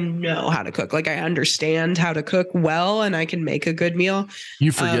 I know how to cook. Like, I understand how to cook well, and I can make a good meal.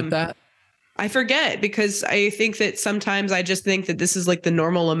 You forget that? I forget, because I think that sometimes I just think that this is like the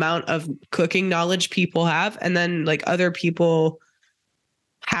normal amount of cooking knowledge people have. And then like other people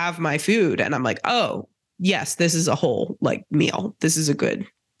have my food and I'm like, oh yes, this is a whole like meal. This is a good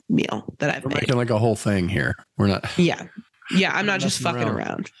meal that I've made. Making like a whole thing here. We're not. Yeah. I'm not just fucking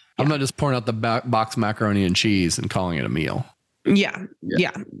around. I'm not just pouring out the box macaroni and cheese and calling it a meal. Yeah.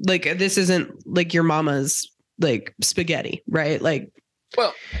 Like, this isn't like your mama's like spaghetti, right? Like,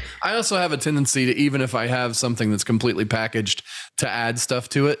 well, I also have a tendency to, even if I have something that's completely packaged, to add stuff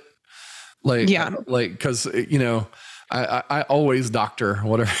to it. Like, cause I always doctor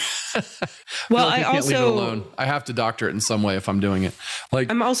whatever. Well, I can't leave it alone. I have to doctor it in some way if I'm doing it.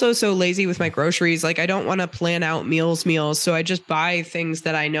 Like, I'm also so lazy with my groceries. Like, I don't want to plan out meals. So I just buy things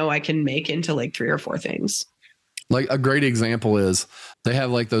that I know I can make into like 3 or 4 things. Like, a great example is they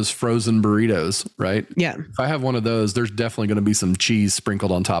have like those frozen burritos, right? Yeah. If I have one of those, there's definitely going to be some cheese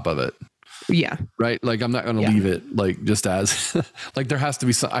sprinkled on top of it. Yeah. Right. Like, I'm not going to leave it like just as like, there has to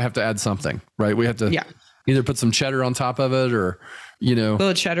be I have to add something, right? We have to either put some cheddar on top of it, or, a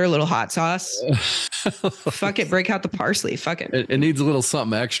little cheddar, a little hot sauce. Fuck it. Break out the parsley. Fuck it. It needs a little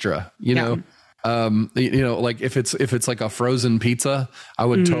something extra, know? Like if it's like a frozen pizza, I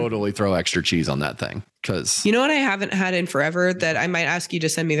would totally throw extra cheese on that thing. Cause what I haven't had in forever that I might ask you to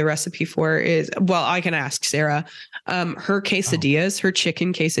send me the recipe for is, well, I can ask Sarah, her quesadillas, her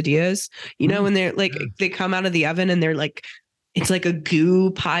chicken quesadillas, when they're like, they come out of the oven and they're like, it's like a goo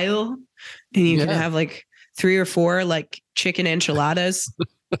pile, and you can have like 3 or 4 like chicken enchiladas.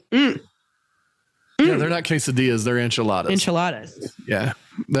 Yeah, they're not quesadillas; they're enchiladas. Enchiladas. Yeah,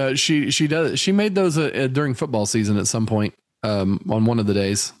 she does. She made those during football season at some point. on one of the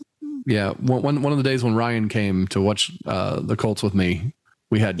days. Yeah, one of the days when Ryan came to watch the Colts with me,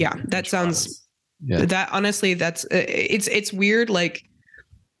 we had. Yeah, that sounds. Yeah. That honestly, that's it's weird. Like,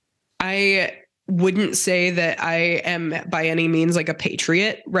 I wouldn't say that I am by any means like a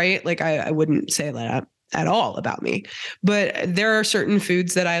patriot, right? Like, I wouldn't say that at all about me. But there are certain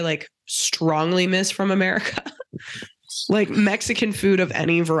foods that I like strongly miss from America, like Mexican food of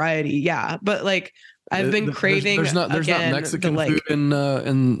any variety. Yeah, but like. I've been craving. There's not Mexican food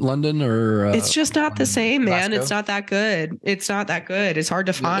in London, or it's just not the same, man. It's not that good. It's not that good. It's hard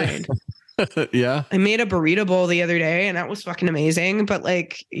to find. Yeah. I made a burrito bowl the other day, and that was fucking amazing. But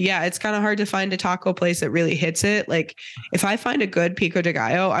like, yeah, it's kind of hard to find a taco place that really hits it. Like, if I find a good pico de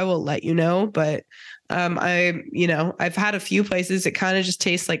gallo, I will let you know. But I've had a few places that kind of just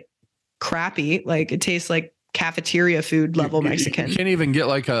taste like crappy. Like, it tastes like cafeteria food level Mexican. You can't even get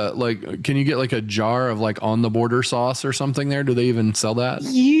can you get like a jar of like on the border sauce or something there? Do they even sell that?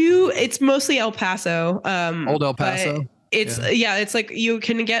 It's mostly El Paso. Old El Paso. It's like you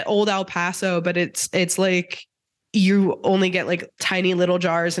can get old El Paso, but it's like you only get like tiny little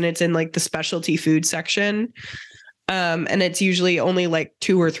jars, and it's in like the specialty food section. And it's usually only like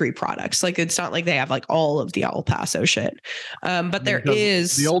 2 or 3 products. Like, it's not like they have like all of the El Paso shit. But there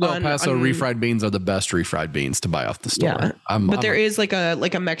is the old El Paso refried beans are the best refried beans to buy off the store. Yeah. There is like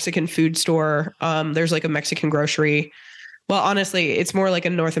a Mexican food store. There's like a Mexican grocery. Well, honestly, it's more like a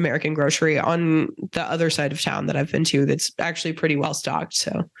North American grocery on the other side of town that I've been to. That's actually pretty well stocked.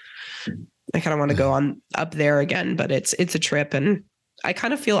 So I kind of want to go on up there again, but it's a trip, and I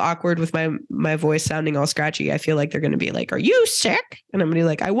kind of feel awkward with my voice sounding all scratchy. I feel like they're going to be like, "Are you sick?" And I'm going to be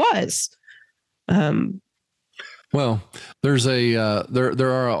like, "I was." Well, there's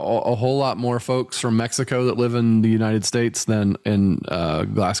there are a whole lot more folks from Mexico that live in the United States than in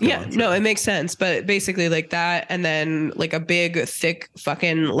Glasgow. Yeah, no, it makes sense. But basically like that, and then like a big, thick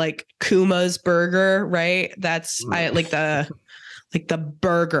fucking like Kuma's burger, right? That's I like the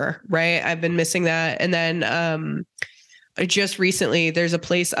burger, right? I've been missing that. And then just recently, there's a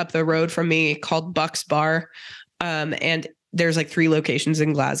place up the road from me called Buck's Bar. And there's like 3 locations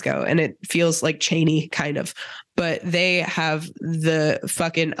in Glasgow, and it feels like Cheney kind of, but they have the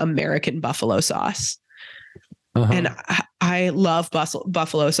fucking American buffalo sauce. Uh-huh. And I love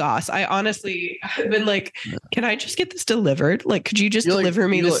buffalo sauce. I honestly have been like, can I just get this delivered? Like, could you just deliver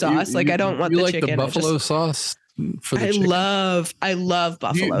me the sauce? I don't want the chicken. The buffalo sauce. I love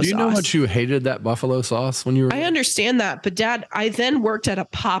buffalo sauce. Do you know how much you hated that buffalo sauce when you were? I understand that, but Dad, I then worked at a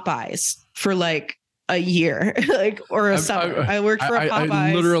Popeyes for like a year, or a summer. I worked for a Popeyes.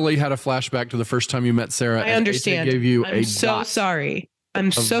 I literally had a flashback to the first time you met Sarah. I understand. Gave you I'm so sorry.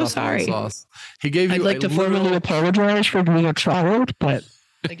 I'm so sorry. Sauce. He gave you. I'd like to formally apologize for being a child, but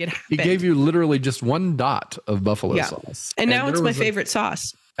like he gave you literally just 1 dot of buffalo sauce, and now it's my favorite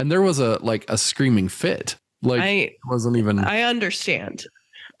sauce. And there was a screaming fit. Like, wasn't even. I understand.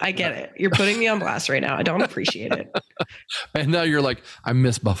 I get it. You're putting me on blast right now. I don't appreciate it. And now you're like, I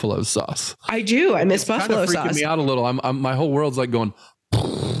miss buffalo sauce. I do. I miss buffalo sauce. It's kind of freaking me out a little. I'm my whole world's like going.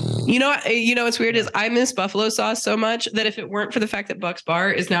 You know what's weird is I miss buffalo sauce so much that if it weren't for the fact that Buck's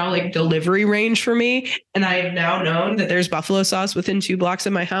Bar is now like delivery range for me, and I have now known that there's buffalo sauce within 2 blocks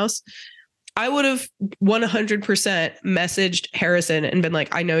of my house, I would have 100% messaged Harrison and been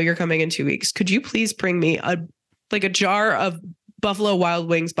like, I know you're coming in 2 weeks. Could you please bring me a jar of Buffalo Wild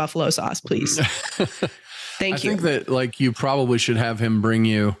Wings buffalo sauce, please? Thank you. I think that you probably should have him bring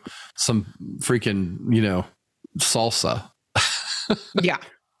you some freaking, salsa. Yeah.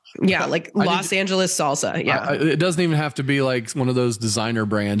 Yeah. Like Los Angeles salsa. Yeah. It doesn't even have to be like one of those designer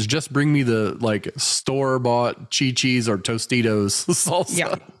brands. Just bring me the store bought Chi-Chi's or Tostitos salsa.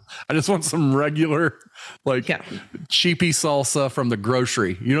 Yeah. I just want some regular, cheapy salsa from the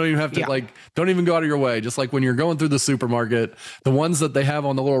grocery. You don't even have to don't even go out of your way. Just like when you're going through the supermarket, the ones that they have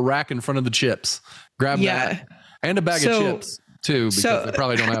on the little rack in front of the chips, grab that and a bag of chips too, because they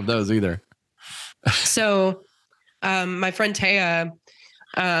probably don't have those either. So, my friend Taya,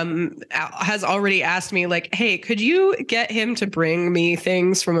 has already asked me like, hey, could you get him to bring me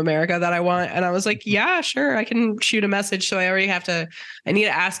things from America that I want? And I was like, yeah, sure. I can shoot a message. So I need to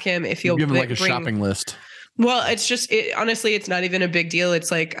ask him if he'll give him like a shopping list. Well, it's just, honestly, it's not even a big deal.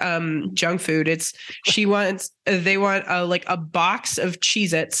 It's like, junk food. They want a box of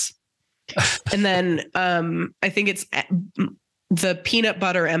Cheez-Its. And then, I think it's the peanut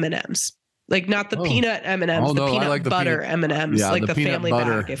butter M&Ms. Like not the peanut M&Ms, the peanut butter M&Ms, like the family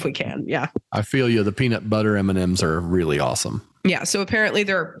bag if we can. Yeah. I feel you. The peanut butter M&Ms are really awesome. Yeah. So apparently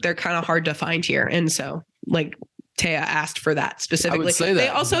they're kind of hard to find here. And so like Taya asked for that specifically. I would say that. They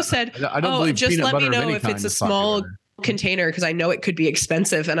also said, just let me know if it's a small container because I know it could be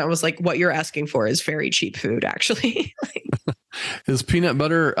expensive. And I was like, what you're asking for is very cheap food, actually. Is peanut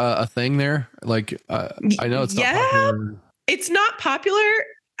butter a thing there? Like, I know it's not popular. It's not popular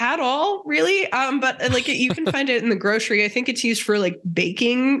at all, really. But like you can find it in the grocery. I think it's used for like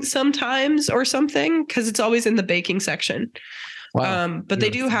baking sometimes or something because it's always in the baking section. Wow. But they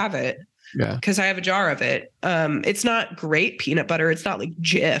do have it. Yeah. Because I have a jar of it. It's not great peanut butter. It's not like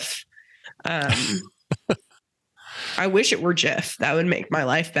Jif. I wish it were Jif. That would make my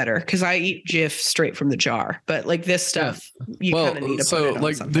life better because I eat Jif straight from the jar. But like this stuff, you kind of need to put it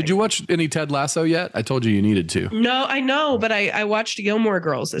on something. Did you watch any Ted Lasso yet? I told you needed to. No, I know, but I watched Gilmore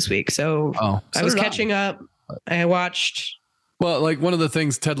Girls this week, so I was catching up. I watched. Well, like one of the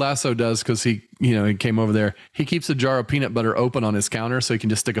things Ted Lasso does because he came over there. He keeps a jar of peanut butter open on his counter so he can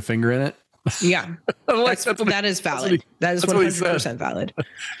just stick a finger in it. Yeah, that is valid. That is 100% valid.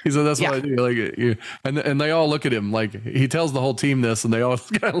 He said, "That's what I do." Like, and they all look at him like he tells the whole team this, and they all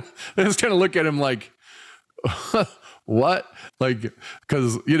just kind of look at him like, "What?" Like,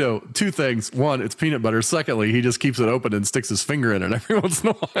 because two things: one, it's peanut butter. Secondly, he just keeps it open and sticks his finger in it every once in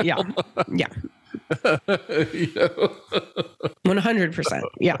a while. Yeah. 100%.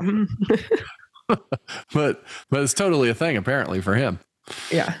 Yeah. but it's totally a thing apparently for him.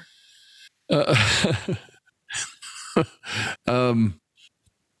 Yeah. But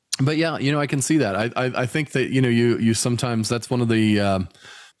yeah, I can see that. I think that, you sometimes that's one of the,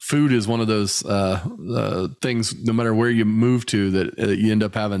 food is one of those, things, no matter where you move to that you end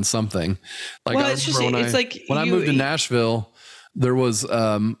up having something like, well, when I moved to Nashville, there were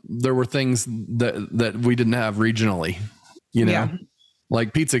things that we didn't have regionally,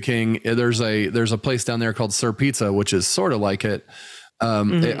 like Pizza King. There's a place down there called Sir Pizza, which is sort of like it.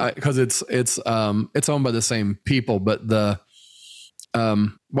 Because it's owned by the same people, but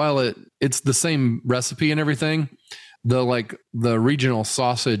while it's the same recipe and everything, the regional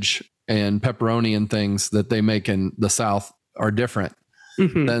sausage and pepperoni and things that they make in the South are different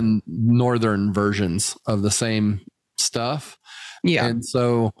than northern versions of the same stuff. Yeah, and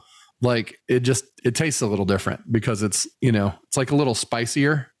so like it tastes a little different because it's it's like a little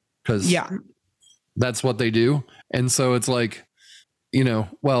spicier because that's what they do, and so it's like.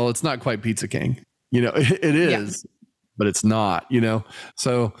 Well, it's not quite Pizza King, it is, but it's not,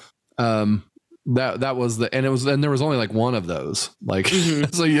 so, that was and there was only like one of those, like,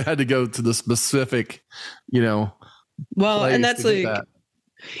 so you had to go to the specific, well, and that's like,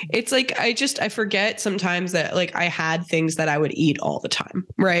 it's like, I forget sometimes that like I had things that I would eat all the time,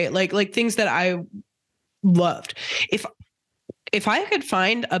 right? Like things that I loved. If I could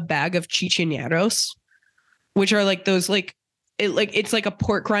find a bag of chicharrones, which are like those, like, it's like a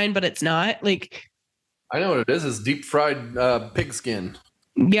pork rind, but it's not like. I know what it is. It's deep fried pig skin.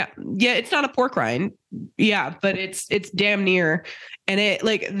 Yeah. It's not a pork rind. Yeah, but it's damn near. And it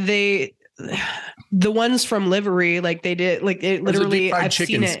like the ones from Livery, like they did, like it literally. I've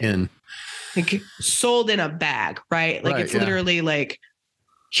seen it skin. Like sold in a bag, right? Like it's literally like,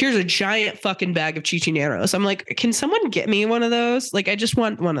 here's a giant fucking bag of chicharrones. I'm like, can someone get me one of those? Like, I just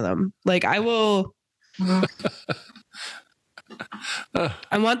want one of them. Like, I will.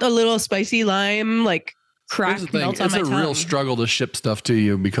 I want the little spicy lime, like cracked melt on my tongue. It's a real struggle to ship stuff to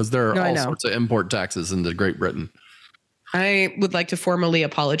you because there are all sorts of import taxes into Great Britain. I would like to formally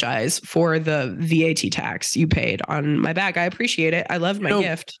apologize for the VAT tax you paid on my bag. I appreciate it. I loved my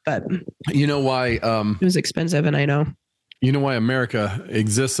gift, but you know why? It was expensive, and I know. You know why America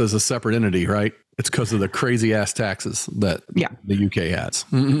exists as a separate entity, right? It's because of the crazy ass taxes that the UK has.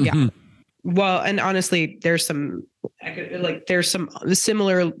 Yeah. Well, and honestly, there's some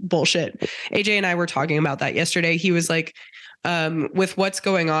similar bullshit. AJ and I were talking about that yesterday. He was like, with what's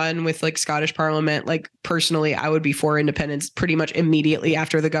going on with like Scottish Parliament, like personally, I would be for independence pretty much immediately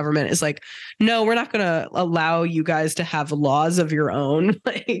after the government is like, no, we're not going to allow you guys to have laws of your own.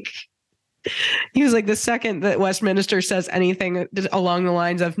 Like, he was like, the second that Westminster says anything along the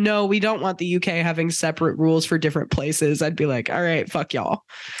lines of, no, we don't want the UK having separate rules for different places, I'd be like, all right, fuck y'all.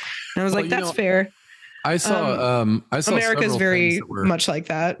 And I was like, that's fair. I saw America's very much like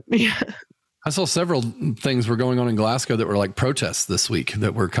that. Yeah. I saw several things were going on in Glasgow that were like protests this week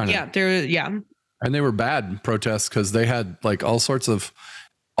that were kind of, and they were bad protests because they had like all sorts of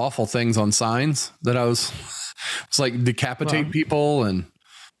awful things on signs that it's like decapitate people and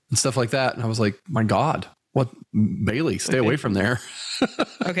stuff like that. And I was like, my God, what, Bailey, stay away from there.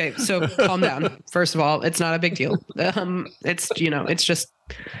 Okay. So calm down. First of all, it's not a big deal. It's just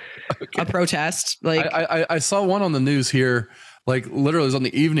a protest. Like I saw one on the news here, like literally it was on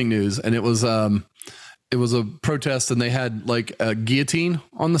the evening news, and it was a protest, and they had like a guillotine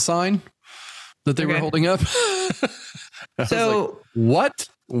on the sign. that they were holding up. So what?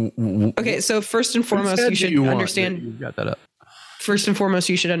 Okay, so first and foremost, you should understand. You got that up. First and foremost,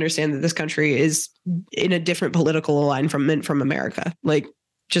 you should understand that this country is in a different political alignment from America. Like,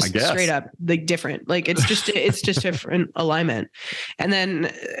 just straight up, like different. Like it's just different alignment. And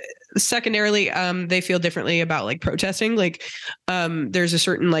then secondarily, they feel differently about like protesting. Like, there's a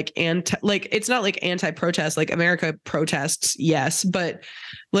certain like it's not like anti-protest. Like America protests, yes, but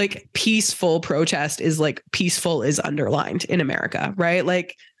like peaceful protest is like peaceful is underlined in America, right?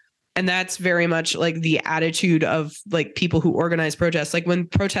 Like. And that's very much like the attitude of like people who organize protests. Like when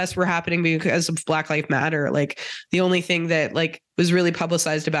protests were happening because of Black Lives Matter, like the only thing that like was really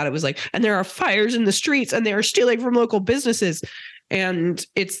publicized about it was like, and there are fires in the streets and they are stealing from local businesses. And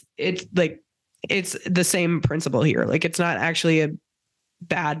it's like, it's the same principle here. Like it's not actually a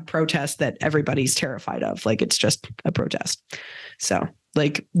bad protest that everybody's terrified of. Like it's just a protest. So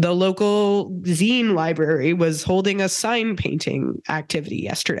like the local zine library was holding a sign painting activity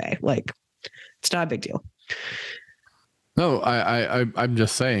yesterday. Like it's not a big deal. No, I'm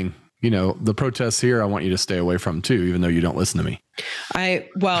just saying, the protests here, I want you to stay away from too, even though you don't listen to me.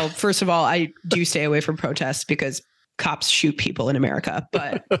 Well, first of all, I do stay away from protests because cops shoot people in America,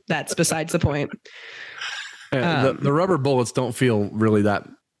 but that's besides the point. The rubber bullets don't feel really that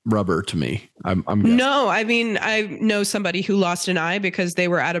rubber to me. I'm guessing. No, I mean, I know somebody who lost an eye because they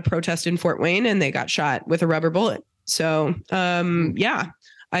were at a protest in Fort Wayne and they got shot with a rubber bullet. So, yeah,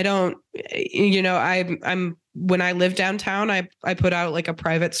 I don't, I'm when I lived downtown, I put out like a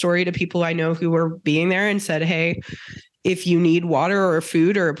private story to people I know who were being there and said, hey, if you need water or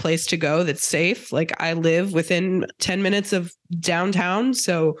food or a place to go that's safe, like I live within 10 minutes of downtown.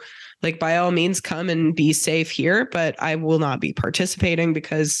 So like, by all means, come and be safe here, but I will not be participating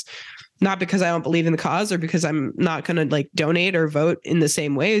not because I don't believe in the cause or because I'm not going to like donate or vote in the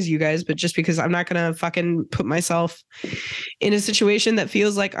same way as you guys, but just because I'm not going to fucking put myself in a situation that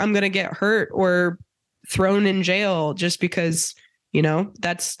feels like I'm going to get hurt or thrown in jail just because,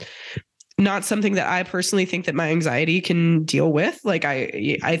 that's not something that I personally think that my anxiety can deal with. Like,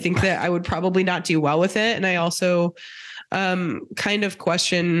 I think that I would probably not do well with it. And I also kind of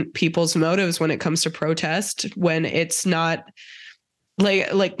question people's motives when it comes to protest when it's not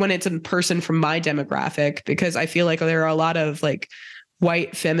like when it's a person from my demographic, because I feel like there are a lot of like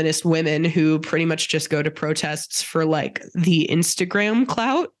white feminist women who pretty much just go to protests for like the Instagram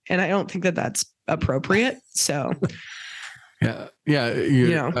clout. And I don't think that that's appropriate. So yeah.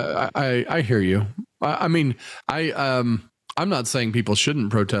 I hear you. I mean, I'm not saying people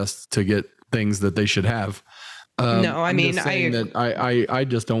shouldn't protest to get things that they should have. No, I mean, I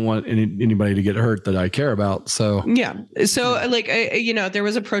just don't want anybody to get hurt that I care about. So, yeah. So like, there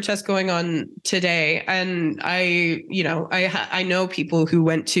was a protest going on today and I know people who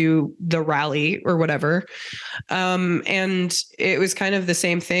went to the rally or whatever. And it was kind of the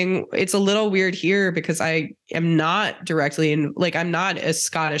same thing. It's a little weird here because I am not directly I'm not a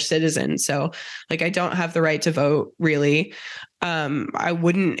Scottish citizen. So like, I don't have the right to vote really. I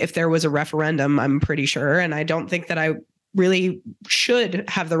wouldn't if there was a referendum, I'm pretty sure. And I don't think that I really should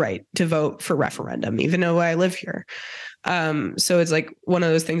have the right to vote for referendum, even though I live here. So it's like one of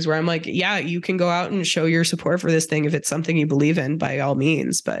those things where I'm like, yeah, you can go out and show your support for this thing if it's something you believe in by all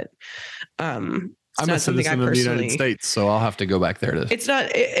means. But I'm a citizen of the United States, so I'll have to go back there to. It's not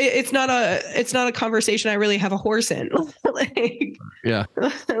a conversation I really have a horse in. Yeah.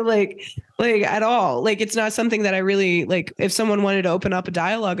 like at all. Like it's not something that I really like. If someone wanted to open up a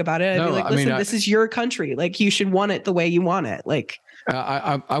dialogue about it, I'd be like, listen, this is your country. Like you should want it the way you want it. Like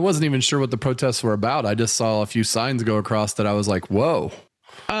I wasn't even sure what the protests were about. I just saw a few signs go across that I was like, whoa.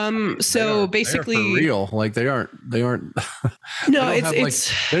 So basically they are for real. Like they aren't no, they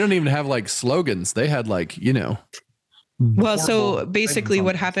don't even have like slogans. They had like, well, so basically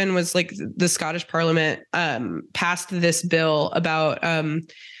what happened was like the Scottish Parliament passed this bill about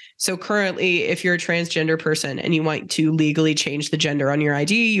so currently if you're a transgender person and you want to legally change the gender on your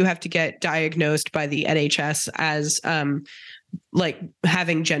ID, you have to get diagnosed by the NHS as like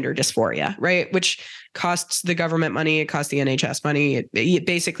having gender dysphoria, right? Which costs the government money. It costs the NHS money. It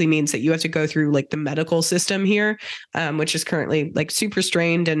basically means that you have to go through like the medical system here, which is currently like super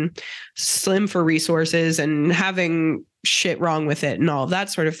strained and slim for resources and having shit wrong with it and all of that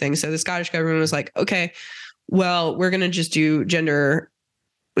sort of thing. So the Scottish government was like, okay, well, we're going to just do gender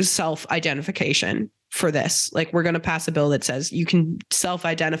self-identification for this. Like we're going to pass a bill that says you can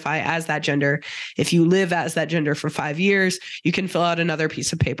self-identify as that gender. If you live as that gender for 5 years, you can fill out another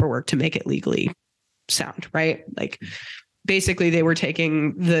piece of paperwork to make it legally sound, right? Like basically they were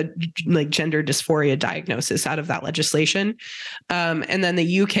taking the like gender dysphoria diagnosis out of that legislation. And then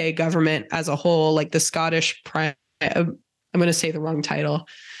the UK government as a whole, like the Scottish prime, I'm going to say the wrong title.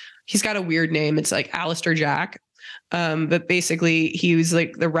 He's got a weird name. It's like Alistair Jack. But basically he was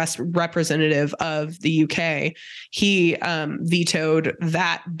like the representative of the UK. He vetoed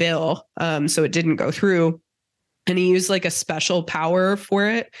that bill. So it didn't go through, and he used like a special power for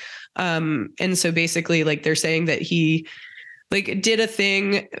it. And so basically like they're saying that he like did a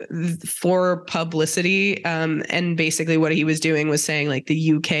thing for publicity. And basically what he was doing was saying like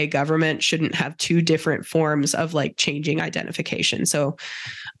the UK government shouldn't have two different forms of like changing identification. So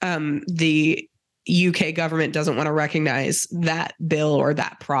the UK government doesn't want to recognize that bill or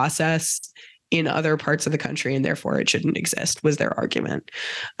that process in other parts of the country, and therefore it shouldn't exist, was their argument.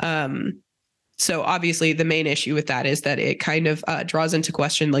 So obviously the main issue with that is that it kind of draws into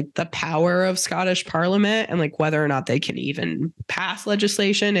question like the power of Scottish Parliament and like whether or not they can even pass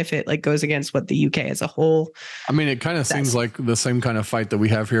legislation if it like goes against what the UK as a whole. I mean, it kind of seems like the same kind of fight that we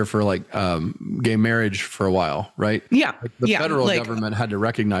have here for like gay marriage for a while, right? Yeah. Like the federal government had to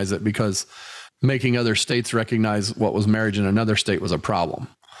recognize it because making other states recognize what was marriage in another state was a problem,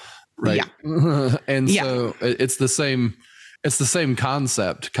 right? Yeah. And so it's the same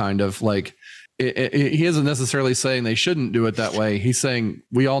concept, kind of like. He isn't necessarily saying they shouldn't do it that way. He's saying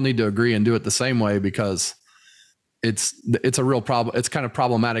we all need to agree and do it the same way because it's a real problem. It's kind of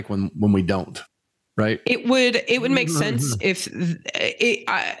problematic when we don't, right? It would make sense if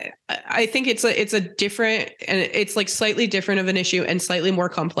I think it's a different, and it's like slightly different of an issue and slightly more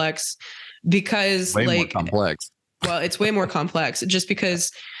complex because more complex. Well, it's way more complex just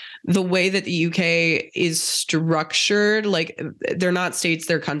because the way that the UK is structured, like they're not states,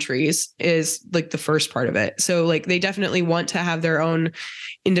 they're countries, is like the first part of it. So like they definitely want to have their own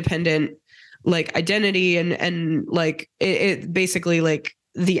independent like identity and like it basically like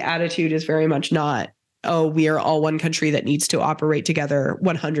the attitude is very much not, oh, we are all one country that needs to operate together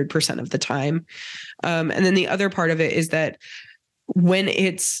 100% of the time. And then the other part of it is that when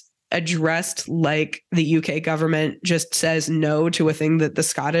it's addressed like the UK government just says no to a thing that the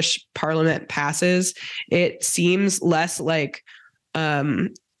Scottish Parliament passes, it seems less like,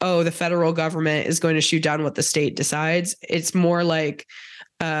 the federal government is going to shoot down what the state decides. It's more like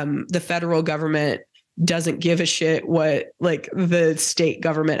the federal government doesn't give a shit what like the state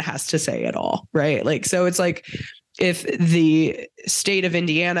government has to say at all, right? Like, so it's like if the state of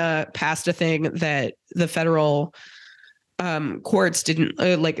Indiana passed a thing that the federal courts didn't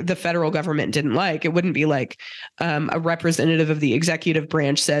like, the federal government didn't like, it wouldn't be like a representative of the executive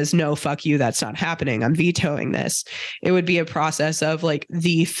branch says, no, fuck you, that's not happening, I'm vetoing this. It would be a process of like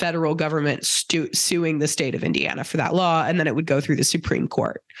the federal government suing the state of Indiana for that law, and then it would go through the Supreme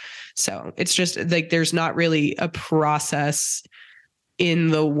Court. So it's just like there's not really a process in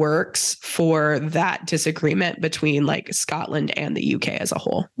the works for that disagreement between like Scotland and the UK as a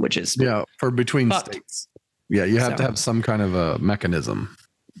whole, which is for between fucked. States. Yeah, you have to have some kind of a mechanism.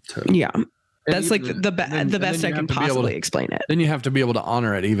 That's like the best I can possibly explain it. Then you have to be able to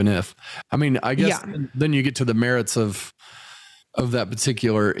honor it, even if, I mean, I guess then you get to the merits of that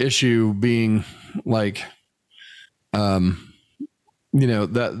particular issue being like, that's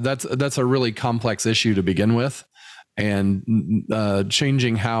a really complex issue to begin with, and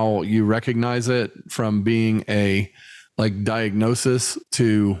changing how you recognize it from being a like diagnosis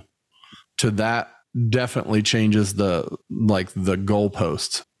to that definitely changes the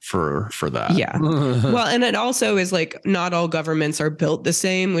goalposts for that. Yeah. Well, and it also is like not all governments are built the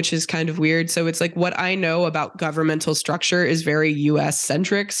same, which is kind of weird. So it's like what I know about governmental structure is very US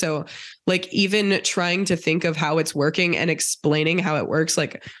centric. So like even trying to think of how it's working and explaining how it works,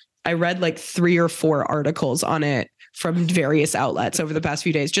 like I read like 3 or 4 articles on it from various outlets over the past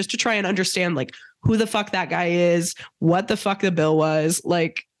few days just to try and understand like who the fuck that guy is, what the fuck the bill was,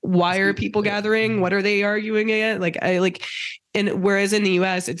 like why are people gathering? What are they arguing against? And whereas in the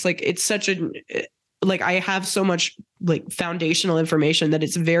US, it's like, it's such I have so much like foundational information that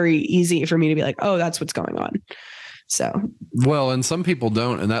it's very easy for me to be like, oh, that's what's going on. So, well, and some people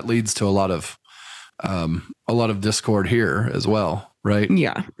don't. And that leads to a lot of discord here as well. Right.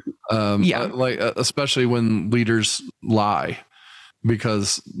 Yeah. Especially when leaders lie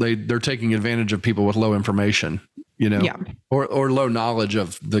because they're taking advantage of people with low information. Or low knowledge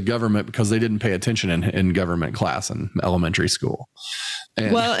of the government because they didn't pay attention in government class in elementary school.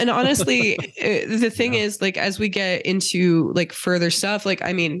 And honestly, the thing is, like, as we get into like further stuff, like,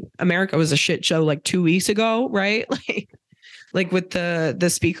 I mean, America was a shit show like 2 weeks ago, right? Like with the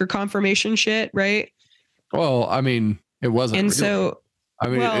speaker confirmation shit, right? Well, I mean, it wasn't. And really. so, I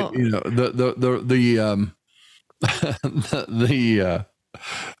mean, That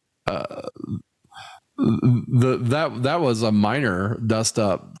was a minor dust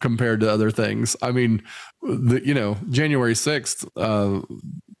up compared to other things. I mean, January 6th,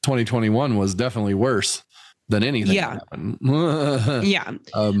 2021 was definitely worse than anything that happened. Yeah.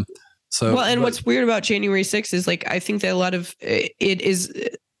 What's weird about January 6th is like, I think that a lot of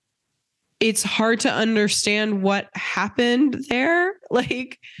it's hard to understand what happened there.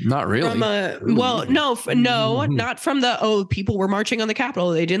 Like, not really. Not from the, people were marching on the Capitol.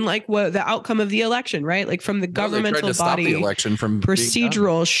 They didn't like the outcome of the election, right? Like from the governmental body, stop the election from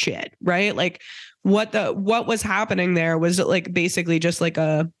procedural shit, right? Like what was happening there was like basically just like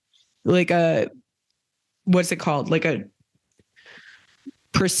a what's it called? Like a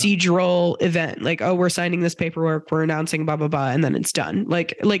procedural event, like, we're signing this paperwork, we're announcing blah blah blah, and then it's done.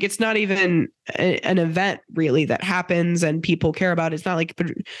 Like it's not even an event really that happens and people care about. It's not like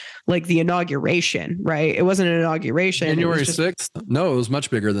the inauguration, right? It wasn't an inauguration. January 6th. No, it was much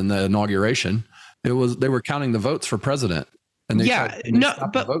bigger than the inauguration. They were counting the votes for president. And the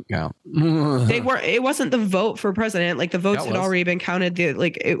vote count. It wasn't the vote for president. Like the votes had already been counted.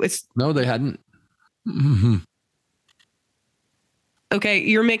 No, they hadn't. Mm-hmm. Okay,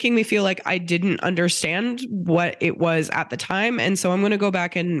 you're making me feel like I didn't understand what it was at the time. And so I'm going to go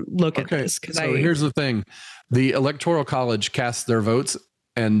back and look at this. Here's the thing. The Electoral College casts their votes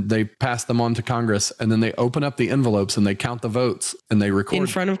and they pass them on to Congress. And then they open up the envelopes and they count the votes and they record in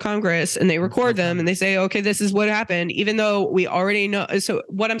front of Congress and they record them and they say, okay, this is what happened, even though we already know. So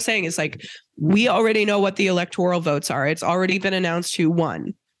what I'm saying is like, we already know what the electoral votes are. It's already been announced who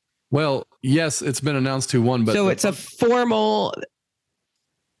won. Well, yes, it's been announced who won, but so it's a formal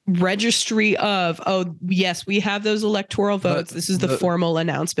registry of, yes, we have those electoral votes. This is the formal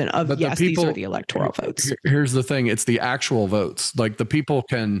announcement of, yes, these are the electoral votes. Here's the thing. It's the actual votes. Like the people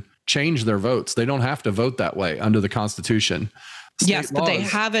can change their votes. They don't have to vote that way under the Constitution. Yes, but they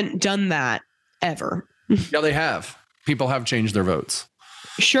haven't done that ever. Yeah, they have. People have changed their votes.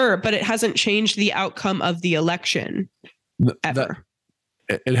 Sure, but it hasn't changed the outcome of the election ever.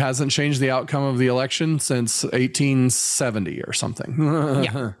 It hasn't changed the outcome of the election since 1870 or something.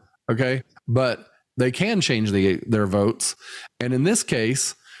 Yeah. Okay. But they can change their votes. And in this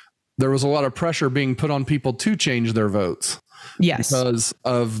case, there was a lot of pressure being put on people to change their votes. Yes. Because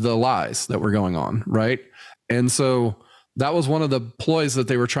of the lies that were going on. Right. And so that was one of the ploys that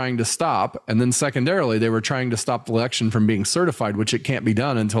they were trying to stop. And then secondarily, they were trying to stop the election from being certified, which it can't be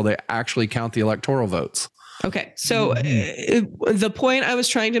done until they actually count the electoral votes. Okay, so the point I was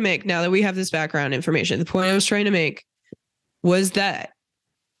trying to make, now that we have this background information, the point I was trying to make was that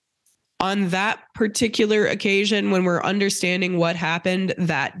on that particular occasion, when we're understanding what happened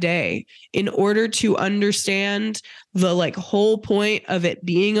that day, in order to understand the whole point of it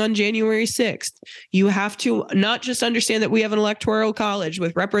being on January 6th, you have to not just understand that we have an electoral college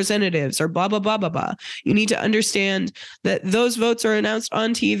with representatives or blah, blah, blah, blah, blah. You need to understand that those votes are announced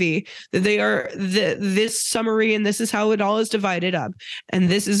on TV, that they are this summary, and this is how it all is divided up. And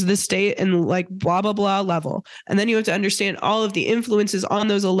this is the state and blah, blah, blah level. And then you have to understand all of the influences on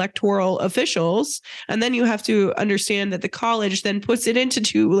those electoral officials. And then you have to understand that the college then puts it into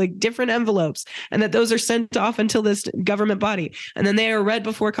two different envelopes, and that those are sent off until this government body, and then they are read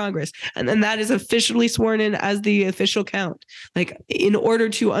before Congress, and then that is officially sworn in as the official count. In order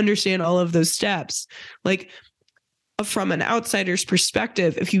to understand all of those steps, from an outsider's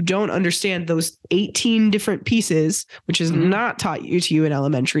perspective, if you don't understand those 18 different pieces, which is not taught to you in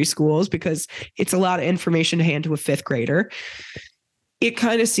elementary schools because it's a lot of information to hand to a fifth grader, it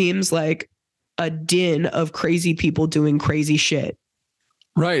kind of seems like a din of crazy people doing crazy shit.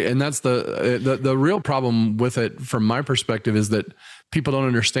 Right. And that's the real problem with it from my perspective, is that people don't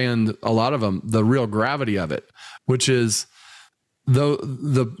understand, a lot of them, the real gravity of it, which is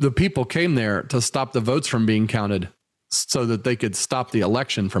the people came there to stop the votes from being counted so that they could stop the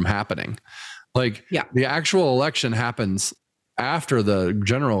election from happening. The actual election happens after the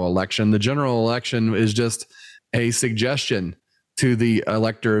general election. The general election is just a suggestion to the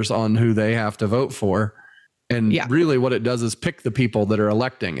electors on who they have to vote for. And really what it does is pick the people that are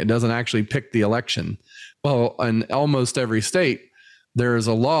electing. It doesn't actually pick the election. Well, in almost every state, there is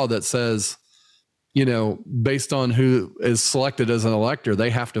a law that says, based on who is selected as an elector, they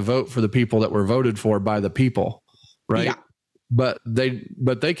have to vote for the people that were voted for by the people. Right. Yeah. But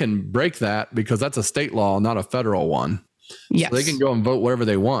they can break that because that's a state law, not a federal one. Yes. So they can go and vote whatever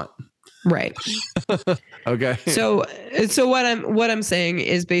they want. Right. Okay. So what I'm saying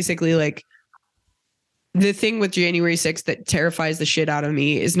is basically the thing with January 6th that terrifies the shit out of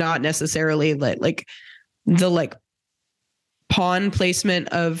me is not necessarily the pawn placement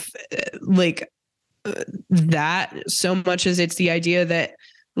of that so much as it's the idea that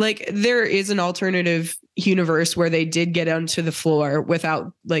like there is an alternative universe where they did get onto the floor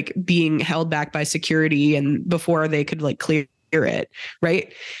without like being held back by security and before they could like clear it.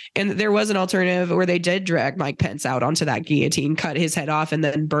 Right. And there was an alternative where they did drag Mike Pence out onto that guillotine, cut his head off, and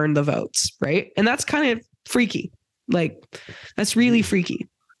then burn the votes. Right. And that's kind of freaky. Like that's really freaky.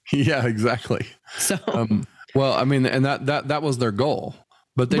 Yeah, exactly. So, well, I mean, and that was their goal,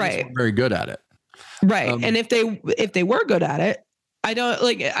 but they just weren't very good at it. Right. And if they were good at it, I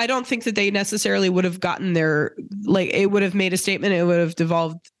don't think that they necessarily would have gotten there. Like it would have made a statement. It would have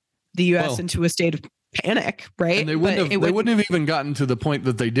devolved the U.S. into a state of panic. Right. And they wouldn't have even gotten to the point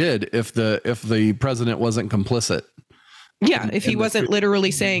that they did if the president wasn't complicit. Yeah. If he wasn't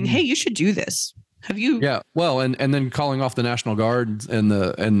literally saying, hey, you should do this. Have you? Yeah. Well, and then calling off the National Guard and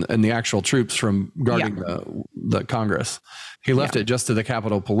the actual troops from guarding the Congress. He left it just to the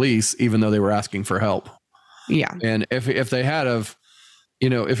Capitol Police, even though they were asking for help. Yeah. And if they had of,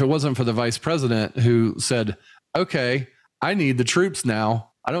 if it wasn't for the vice president who said, okay, I need the troops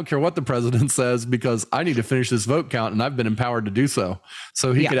now. I don't care what the president says because I need to finish this vote count and I've been empowered to do so.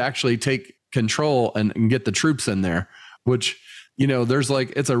 So he could actually take control and get the troops in there, which, there's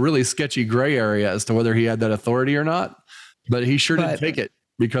like, it's a really sketchy gray area as to whether he had that authority or not, but he sure did take it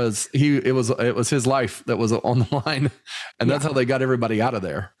because it was his life that was on the line. And that's how they got everybody out of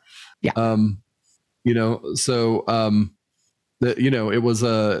there. Yeah. It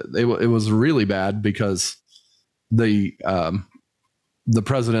was really bad because the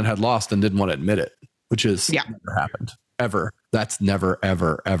president had lost and didn't want to admit it, which is never happened ever. That's never,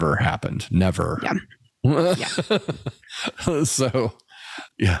 ever, ever happened. Never. Yeah. So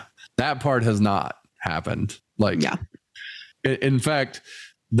that part has not happened. Like, in fact,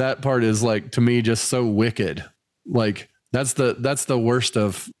 that part is like, to me, just so wicked. Like that's the worst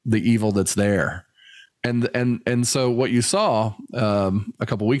of the evil that's there. And so what you saw a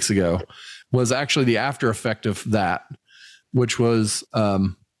couple weeks ago was actually the after effect of that, which was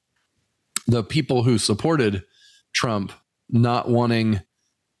the people who supported Trump not wanting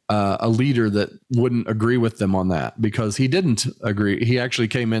a leader that wouldn't agree with them on that, because he didn't agree. He actually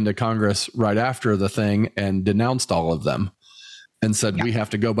came into Congress right after the thing and denounced all of them and said, we have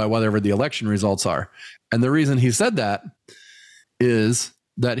to go by whatever the election results are. And the reason he said that is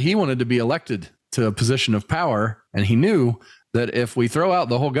that he wanted to be elected to a position of power. And he knew that if we throw out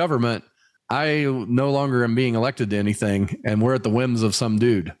the whole government, I no longer am being elected to anything. And we're at the whims of some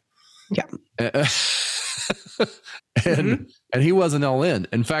dude. Yeah. And he wasn't all in.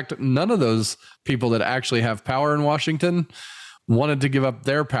 In fact, none of those people that actually have power in Washington wanted to give up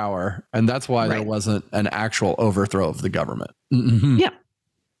their power. And that's why there wasn't an actual overthrow of the government. Mm-hmm. Yeah.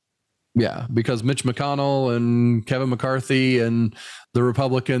 Yeah. Because Mitch McConnell and Kevin McCarthy and the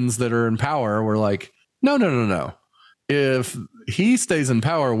Republicans that are in power were like, no. If he stays in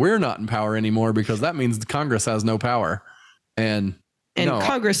power, we're not in power anymore, because that means Congress has no power. And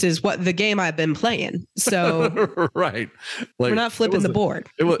Congress is what the game I've been playing. So right. Like, we're not flipping the board.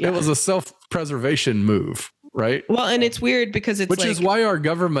 It was a self-preservation move, right? Well, and it's weird because which is why our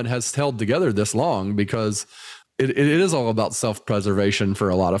government has held together this long, because it is all about self-preservation for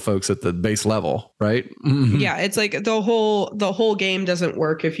a lot of folks at the base level, right? Mm-hmm. Yeah, it's like the whole game doesn't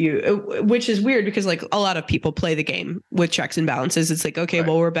work which is weird because like a lot of people play the game with checks and balances. It's like, okay,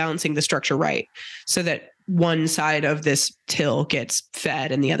 well, we're balancing the structure right so that one side of this till gets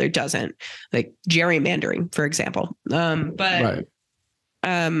fed and the other doesn't, like gerrymandering, for example. The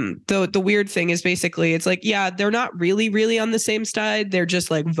weird thing is basically it's like, they're not really on the same side. They're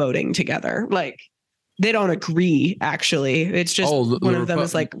just like voting together. Like they don't agree, actually. It's just one of them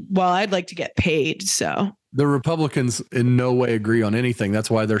is like, well, I'd like to get paid. So the Republicans in no way agree on anything.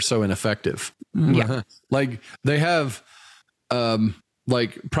 That's why they're so ineffective. Yeah. Like they have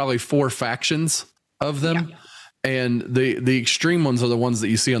like probably 4 factions of them. Yeah. And the extreme ones are the ones that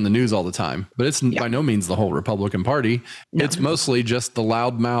you see on the news all the time, but it's by no means the whole Republican Party. No. It's mostly just the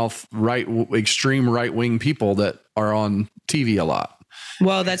loudmouth extreme right wing people that are on TV a lot.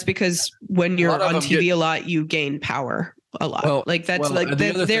 Well, that's because when you're on TV a lot, you gain power a lot. Well, like that's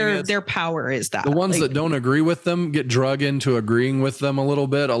their power is that the ones that don't agree with them get drug into agreeing with them a little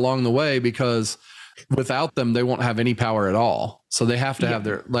bit along the way, because without them, they won't have any power at all. So they have to have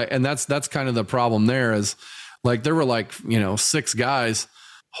their and that's kind of the problem there is like there were 6 guys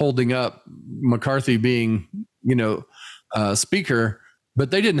holding up McCarthy being, speaker,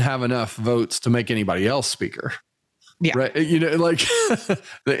 but they didn't have enough votes to make anybody else speaper. Yeah. Right.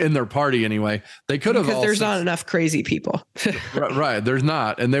 In their party anyway, they could have, because there's not enough crazy people. right. There's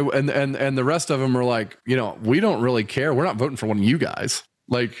not. And the rest of them are like, we don't really care. We're not voting for one of you guys.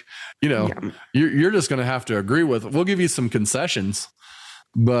 Like, you're just going to have to agree with, we'll give you some concessions,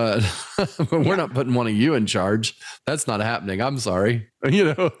 but we're not putting one of you in charge. That's not happening. I'm sorry.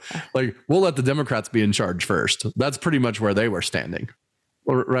 Like, we'll let the Democrats be in charge first. That's pretty much where they were standing.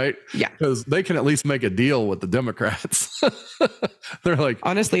 Right? Yeah. Because they can at least make a deal with the Democrats. They're like,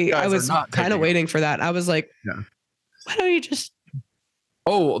 honestly, I was kind of waiting for that. I was like, why don't you just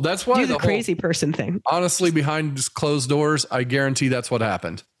that's why do the crazy person thing? Honestly, behind closed doors, I guarantee that's what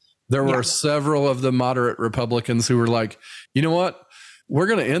happened. There were several of the moderate Republicans who were like, you know what? We're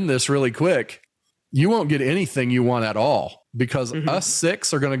going to end this really quick. You won't get anything you want at all because us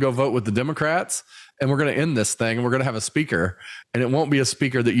 6 are going to go vote with the Democrats. And we're going to end this thing and we're going to have a speaker, and it won't be a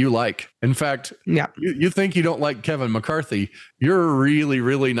speaker that you like. In fact, you think you don't like Kevin McCarthy. You're really,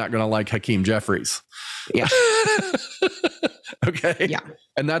 really not going to like Hakeem Jeffries. Yeah. Okay. Yeah.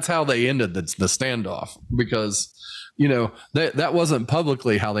 And that's how they ended the standoff, because, that wasn't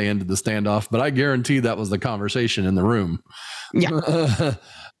publicly how they ended the standoff, but I guarantee that was the conversation in the room. Yeah.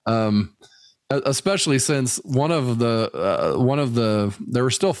 Especially since one of the there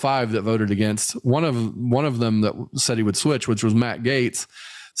were still 5 that voted against. One of them that said he would switch, which was Matt Gaetz,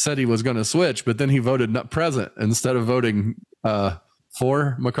 said he was going to switch, but then he voted not present instead of voting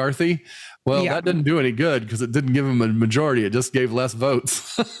for McCarthy. Well, that didn't do any good because it didn't give him a majority. It just gave less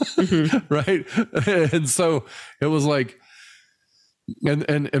votes. Right. And so it was like,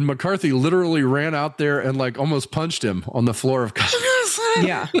 and McCarthy literally ran out there and like almost punched him on the floor of Congress.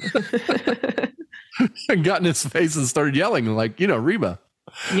 Yeah. And got in his face and started yelling like, Reba.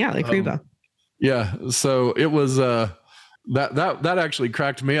 Yeah, like Reba. Yeah. So it was that actually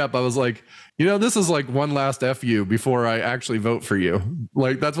cracked me up. I was like, this is like one last F you before I actually vote for you.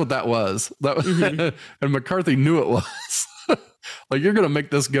 Like, that's what that was. And McCarthy knew it was. Like, you're going to make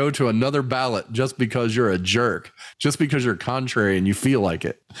this go to another ballot just because you're a jerk, just because you're contrary and you feel like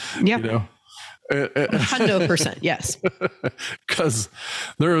it. Yeah. 100%. Yes. Because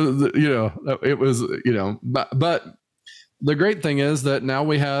it was, but the great thing is that now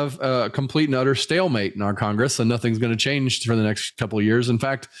we have a complete and utter stalemate in our Congress, and nothing's going to change for the next couple of years. In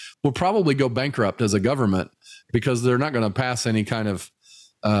fact, we'll probably go bankrupt as a government because they're not going to pass any kind of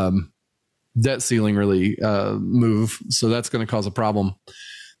debt ceiling really move. So that's going to cause a problem.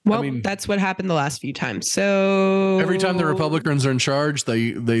 Well, that's what happened the last few times. So every time the Republicans are in charge,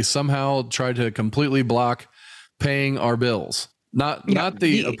 they somehow try to completely block paying our bills. Not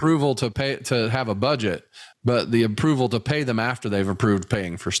the approval to have a budget, but the approval to pay them after they've approved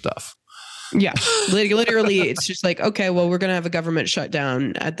paying for stuff. Yeah. Literally, it's just like, okay, well, we're going to have a government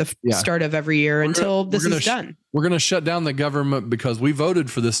shutdown at the start of every year until this is done. We're going to shut down the government because we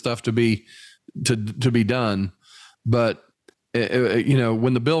voted for this stuff to be done. But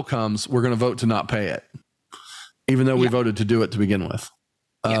when the bill comes, we're going to vote to not pay it, even though we voted to do it to begin with,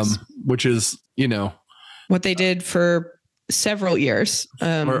 which is, what they did for several years,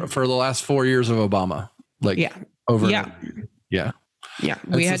 for the last 4 years of Obama. Over. Yeah.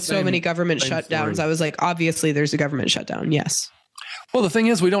 We had so many government shutdowns. Story. I was like, obviously there's a government shutdown. Yes. Well, the thing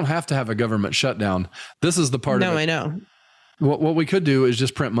is, we don't have to have a government shutdown. This is the part of it. No, I know. What we could do is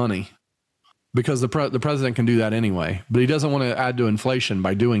just print money, because the president can do that anyway, but he doesn't want to add to inflation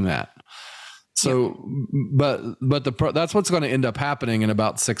by doing that. So, but that's what's going to end up happening in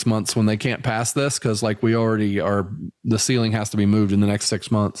about 6 months when they can't pass this, because like we already are, the ceiling has to be moved in the next 6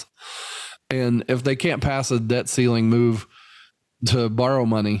 months. And if they can't pass a debt ceiling move to borrow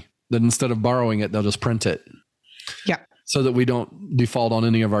money, then instead of borrowing it, they'll just print it. Yeah. So that we don't default on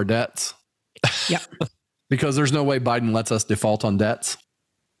any of our debts. Yeah. Because there's no way Biden lets us default on debts.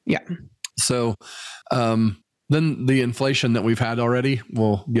 Yeah. So then the inflation that we've had already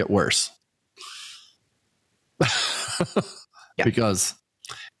will get worse. Because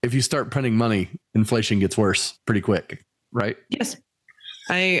if you start printing money, inflation gets worse pretty quick, right? Yes.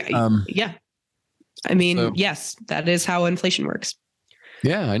 Yes, that is how inflation works.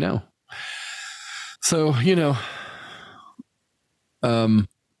 Yeah, I know. So, on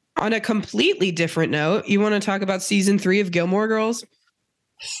a completely different note, you want to talk about season 3 of Gilmore Girls?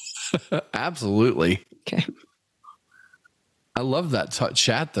 Absolutely. Okay. I love that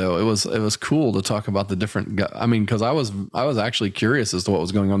chat though. It was cool to talk about the different, because I was actually curious as to what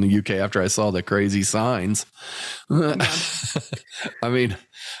was going on in the UK after I saw the crazy signs. Yeah. I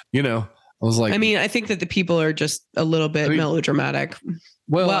was like, I think that the people are just a little bit melodramatic.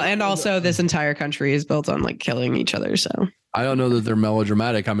 Well, and also this entire country is built on like killing each other. So I don't know that they're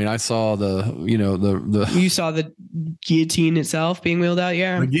melodramatic. I saw you saw the guillotine itself being wheeled out.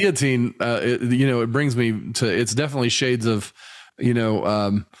 Yeah. The guillotine, it brings me to, it's definitely shades of,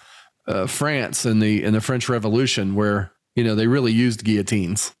 France and the French Revolution, where they really used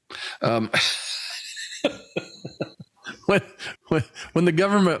guillotines. When the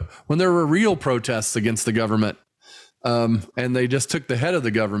government, when there were real protests against the government, and they just took the head of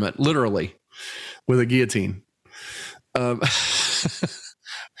the government literally with a guillotine.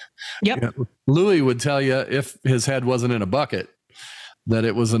 Yep. Louis would tell you if his head wasn't in a bucket that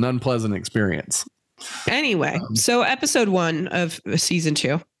it was an unpleasant experience. Anyway, so episode 1 of season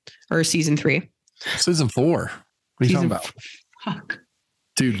 2 or season 3, season 4. What are you talking about? Fuck.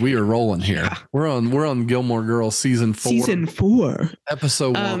 Dude, we are rolling here. Yeah. We're on Gilmore Girls season 4. Season 4,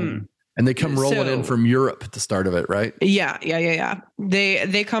 episode 1, and they come rolling in from Europe at the start of it, right? Yeah.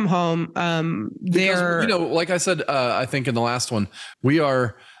 They come home. They're like I said, I think in the last one, we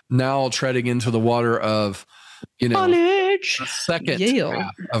are now treading into the water of college, the second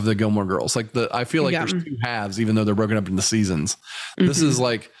half of the Gilmore Girls. Like I feel like there's 2 halves, even though they're broken up into seasons. Mm-hmm. This is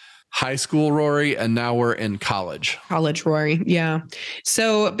like high school Rory, and now we're in college. College Rory, yeah.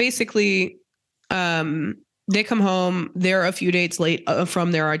 So basically, they come home. They're a few dates late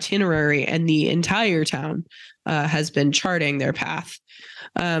from their itinerary, and the entire town has been charting their path.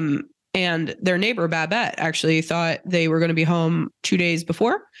 And their neighbor Babette actually thought they were going to be home 2 days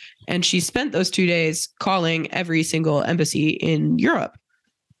before, and she spent those 2 days calling every single embassy in Europe.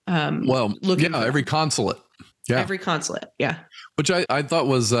 Every consulate. Yeah, every consulate. Yeah, which I thought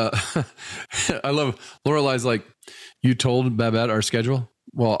was I love. Lorelai's like, you told Babette our schedule.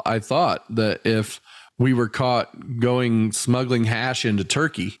 Well, I thought that if we were caught smuggling hash into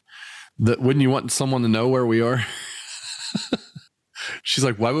Turkey, that wouldn't you want someone to know where we are? She's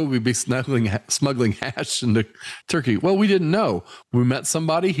like, why would we be smuggling hash into Turkey? Well, we didn't know. We met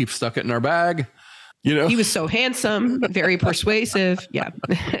somebody. He stuck it in our bag. He was so handsome, very persuasive. Yeah.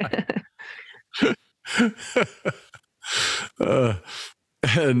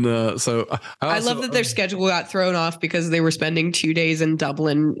 So I love that their schedule got thrown off because they were spending 2 days in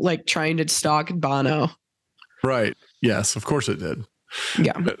Dublin, like trying to stalk Bono. Right. Yes, of course it did.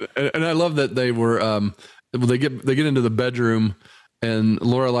 Yeah. And I love that they were, they get into the bedroom, and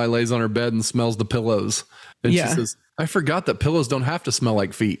Lorelai lays on her bed and smells the pillows. And she says, I forgot that pillows don't have to smell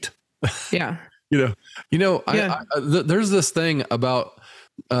like feet. Yeah. There's this thing about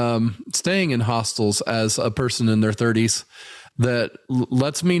staying in hostels as a person in their 30s that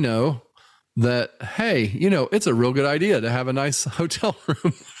lets me know that, hey, it's a real good idea to have a nice hotel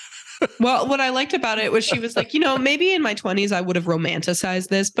room. Well, what I liked about it was she was like, maybe in my 20s I would have romanticized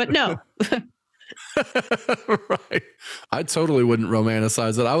this, but no. Right. I totally wouldn't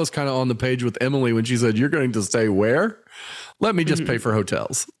romanticize it. I was kind of on the page with Emily when she said, you're going to stay where? Let me just pay for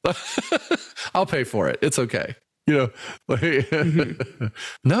hotels. I'll pay for it. It's okay. No, we're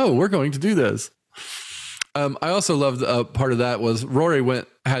going to do this. I also loved part of that was Rory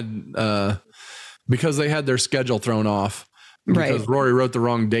because they had their schedule thrown off because Rory wrote the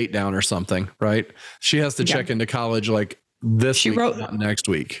wrong date down or something. Right. She has to check into college like this week, not next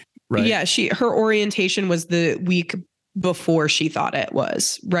week. Right. Yeah. Her orientation was the week before she thought it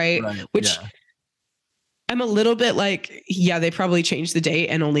was. Right. Which I'm a little bit like, they probably changed the date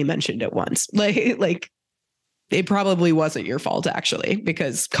and only mentioned it once. Like it probably wasn't your fault actually,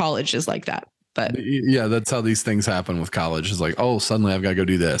 because college is like that. But yeah, that's how these things happen with college. It's like, oh, suddenly I've got to go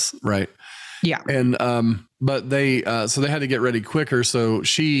do this. Right. Yeah. And, but they had to get ready quicker. So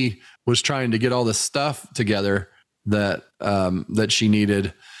she was trying to get all this stuff together that she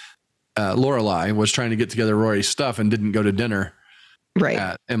needed. Lorelai was trying to get together Rory's stuff and didn't go to dinner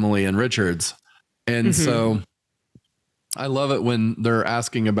at Emily and Richard's. And so I love it when they're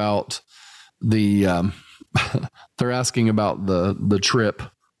asking about the trip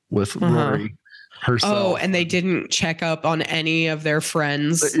with Rory herself. Oh, and they didn't check up on any of their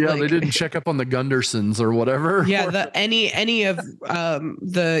friends. Yeah, they didn't check up on the Gundersons or whatever. Yeah, any of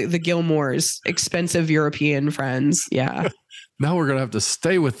the Gilmore's expensive European friends. Yeah. Now we're going to have to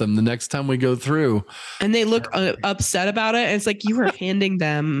stay with them the next time we go through. And they look upset about it. And it's like, you were handing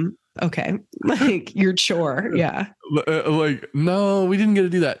them, okay, like your chore. Yeah. Like, no, we didn't get to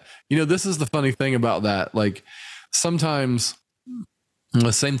do that. This is the funny thing about that. Like sometimes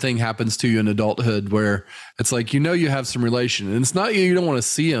the same thing happens to you in adulthood where it's like, you have some relation and it's not you don't want to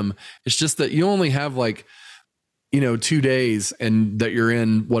see them. It's just that you only have 2 days and that you're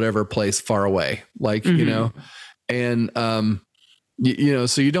in whatever place far away. And,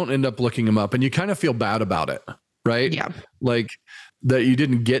 so you don't end up looking them up and you kind of feel bad about it. Right. Yeah. Like that you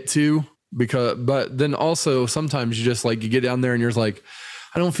didn't get to but then also sometimes you just you get down there and you're like,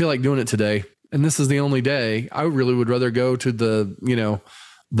 I don't feel like doing it today. And this is the only day. I really would rather go to the,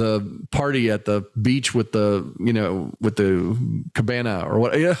 the party at the beach with the, with the cabana or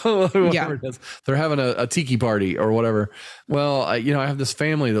what, whatever it is. They're having a tiki party or whatever. Well, I have this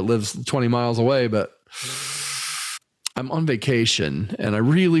family that lives 20 miles away, but I'm on vacation and I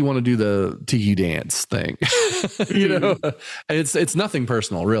really want to do the tiki dance thing, and it's nothing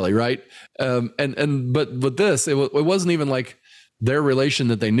personal really. Right. But this, it wasn't even like their relation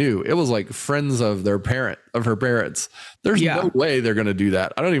that they knew. It was like friends of her parents. There's no way they're going to do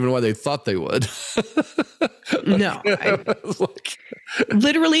that. I don't even know why they thought they would. No,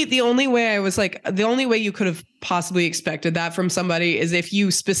 literally the only way you could have possibly expected that from somebody is if you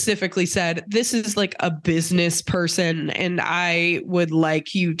specifically said, this is like a business person and I would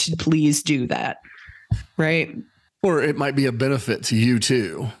like you to please do that. Right. Or it might be a benefit to you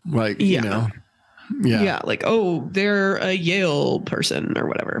too. Like, Yeah, like, oh, they're a Yale person or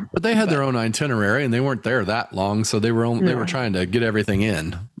whatever. But they had their own itinerary and they weren't there that long. So they were trying to get everything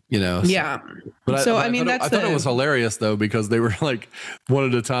in, So. Yeah. But I thought it was hilarious though, because they were like one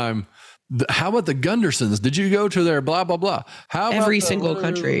at a time. How about the Gundersons? Did you go to their blah, blah, blah? How every single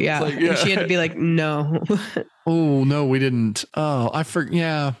country. Yeah. Like, and she had to be like, no. Oh, no, we didn't. Oh, I forgot.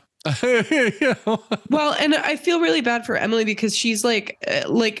 Yeah. Well, and I feel really bad for Emily because she's like,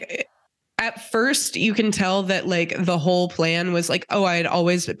 at first, you can tell that like the whole plan was like, oh, I had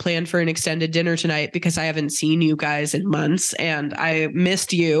always planned for an extended dinner tonight because I haven't seen you guys in months and I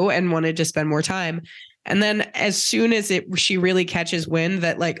missed you and wanted to spend more time. And then as soon as she really catches wind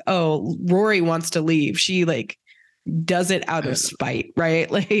that like, oh, Rory wants to leave, she like does it out of spite, right?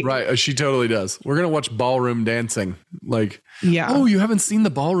 Like, right. She totally does. We're going to watch ballroom dancing. Like, oh, you haven't seen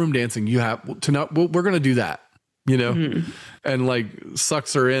the ballroom dancing. You have to know. We're going to do that. And like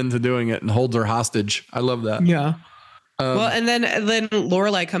sucks her into doing it and holds her hostage. I love that. Yeah. Well, and then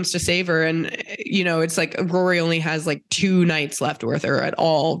Lorelai comes to save her, and it's like Rory only has like 2 nights left with her at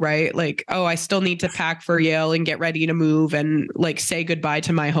all, right? Like, oh, I still need to pack for Yale and get ready to move and like say goodbye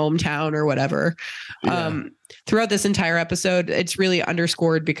to my hometown or whatever. Yeah. Throughout this entire episode, it's really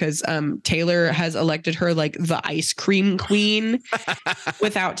underscored because Taylor has elected her like the ice cream queen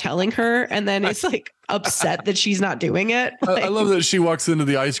without telling her, and then it's like upset that she's not doing it. Like, I love that she walks into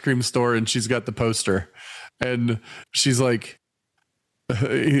the ice cream store and she's got the poster. And she's like,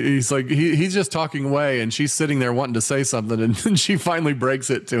 he's like, he's just talking away and she's sitting there wanting to say something. And then she finally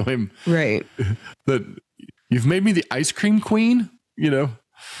breaks it to him. Right. That you've made me the ice cream queen,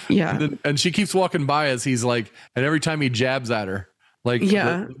 Yeah. And she keeps walking by as he's like, and every time he jabs at her, like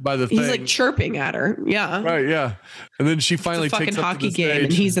by the thing. He's like chirping at her. Yeah. Right. Yeah. And then she finally takes fucking hockey game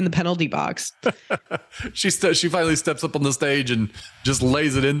and he's in the penalty box. She finally steps up on the stage and just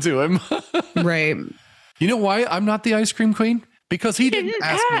lays it into him. Right. You know why I'm not the ice cream queen? Because he didn't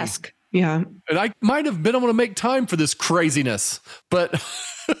ask. Yeah. And I might have been able to make time for this craziness, but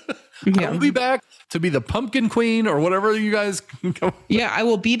I'll be back to be the pumpkin queen or whatever you guys go. Yeah, I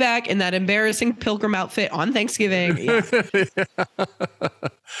will be back in that embarrassing pilgrim outfit on Thanksgiving. Yeah.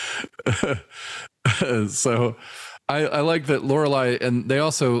 So I like that Lorelai, and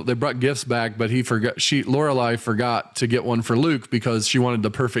they brought gifts back, but Lorelai forgot to get one for Luke because she wanted the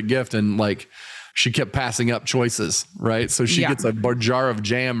perfect gift, and like she kept passing up choices, right? So she gets a jar of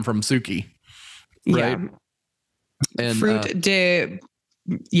jam from Suki, right? Yeah. And fruit de,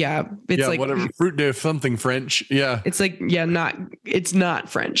 it's like whatever fruit de something French, It's like it's not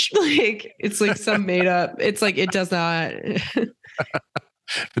French, like it's like some made up. It's like it does not.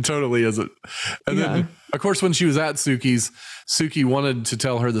 It totally isn't. And then, of course, when she was at Suki's, Suki wanted to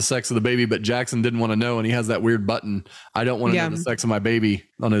tell her the sex of the baby, but Jackson didn't want to know. And he has that weird button. I don't want to know the sex of my baby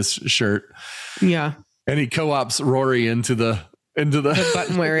on his shirt. Yeah. And he co-ops Rory into the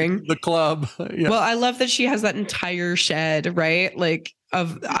button wearing the club. Yeah. Well, I love that she has that entire shed, right? Like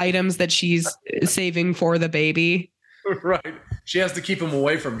of items that she's saving for the baby. Right. She has to keep them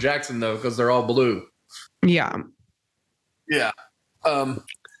away from Jackson though, because they're all blue. Yeah. Yeah.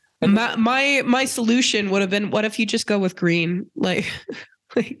 My solution would have been, what if you just go with green? Like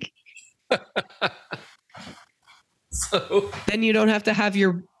so then you don't have to have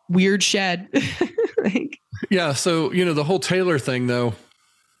your weird shed. So the whole Taylor thing though,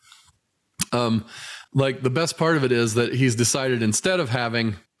 like the best part of it is that he's decided instead of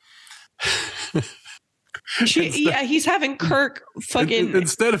having he's having Kirk fucking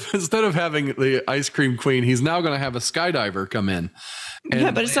instead of having the ice cream queen, he's now going to have a skydiver come in.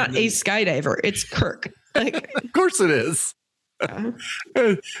 But it's not a skydiver; it's Kirk. Like, of course it is.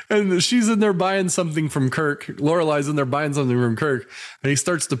 And she's in there buying something from Kirk. Lorelai's in there buying something from Kirk, and he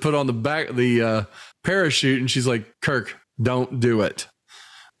starts to put on the parachute, and she's like, "Kirk, don't do it."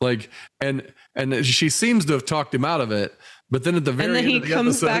 Like, and she seems to have talked him out of it. But then at the very and then end he of the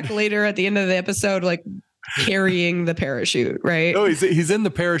comes episode, back later at the end of the episode, like carrying the parachute, right? Oh, he's in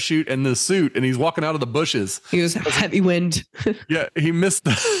the parachute and the suit, and he's walking out of the bushes. He was heavy wind. Yeah, he missed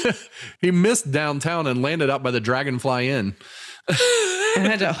he missed downtown and landed out by the Dragonfly Inn. And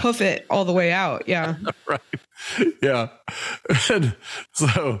had to hoof it all the way out. Yeah. Right. Yeah. And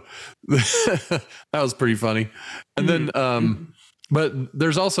so that was pretty funny. And then, but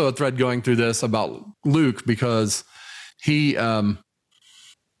there's also a thread going through this about Luke, because he, at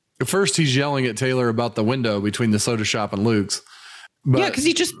first he's yelling at Taylor about the window between the soda shop and Luke's. But, yeah, because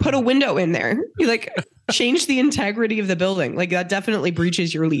he just put a window in there. He like changed the integrity of the building. Like that definitely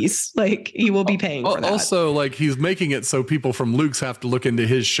breaches your lease. Like he will be paying for that. Also, like he's making it so people from Luke's have to look into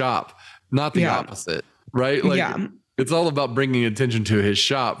his shop, not the opposite, right? Like it's all about bringing attention to his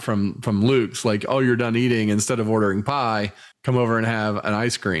shop from Luke's. Like, oh, you're done eating. Instead of ordering pie, come over and have an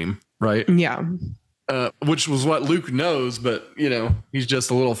ice cream, right? Yeah. Which was what Luke knows, but he's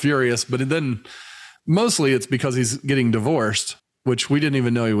just a little furious. But then mostly it's because he's getting divorced, which we didn't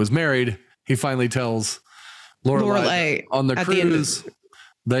even know he was married. He finally tells Lorelai on the cruise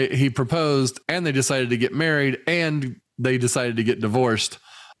he proposed, and they decided to get married, and they decided to get divorced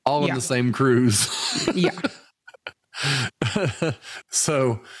all on the same cruise. Yeah.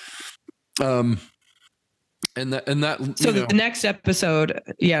 So, the next episode,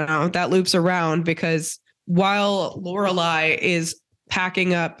 that loops around, because while Lorelai is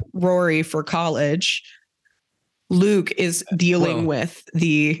packing up Rory for college, Luke is dealing with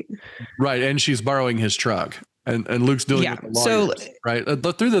the right, and she's borrowing his truck, and Luke's dealing with the lawyers, right?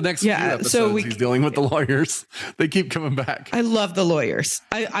 Through the next few episodes, he's dealing with the lawyers. They keep coming back. I love the lawyers.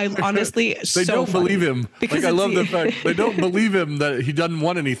 I honestly they don't believe him. Because I love the fact they don't believe him that he doesn't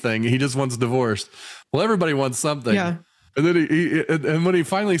want anything. He just wants divorce. Well, everybody wants something. Yeah. And then and when he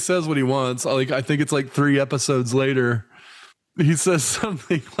finally says what he wants, I think it's like 3 episodes later, he says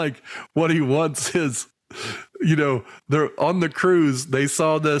something like what he wants is, they're on the cruise. They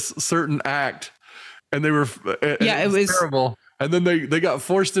saw this certain act, and they were it was terrible. And then they got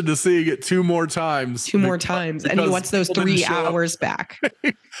forced into seeing it 2 more times. 2 more times, and he wants those 3 hours back.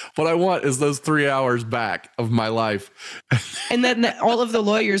 What I want is those 3 hours back of my life. And then all of the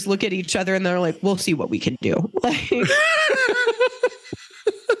lawyers look at each other and they're like, "We'll see what we can do." Like,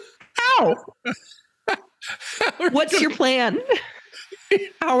 how? What's your plan?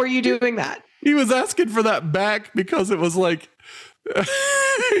 How are you doing that? He was asking for that back because it was like,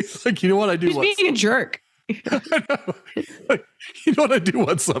 he's like, you know what? I do He's being a jerk. Like, you know what? I do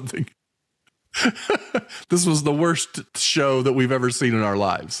want something. This was the worst show that we've ever seen in our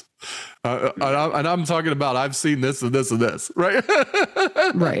lives. And I'm talking about, I've seen this and this and this, right?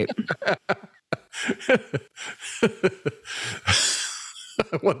 Right.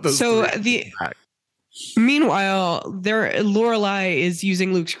 Meanwhile, Lorelai is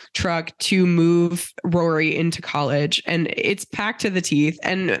using Luke's truck to move Rory into college, and it's packed to the teeth.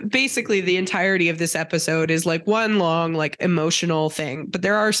 And basically the entirety of this episode is like one long, like emotional thing. But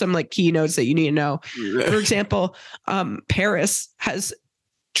there are some like keynotes that you need to know. For example, Paris has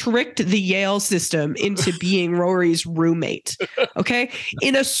tricked the Yale system into being Rory's roommate. Okay.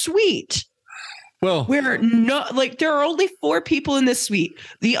 In a suite. Well, we're not like there are only 4 people in this suite.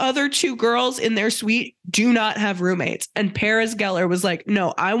 The other 2 girls in their suite do not have roommates. And Paris Geller was like,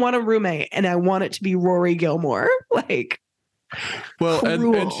 "No, I want a roommate, and I want it to be Rory Gilmore." Like, well,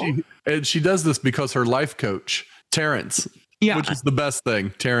 and she does this because her life coach, Terrence, which is the best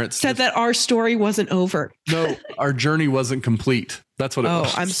thing. Terrence said that our story wasn't over. No, our journey wasn't complete. That's what it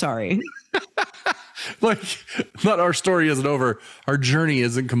was. Oh, I'm sorry. Like, not our story isn't over. Our journey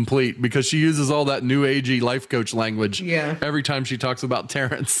isn't complete, because she uses all that new agey life coach language. Yeah. Every time she talks about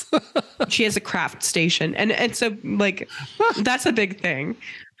Terrence. She has a craft station. And so like, that's a big thing.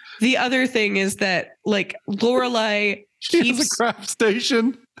 The other thing is that like Lorelai keeps a craft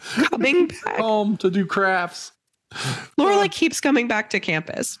station coming back home to do crafts. Lorelai keeps coming back to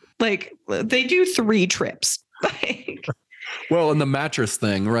campus. Like they do 3 trips. Like, well, and the mattress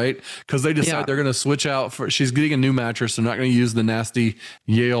thing, right? Because they decide they're going to switch out she's getting a new mattress. They're not going to use the nasty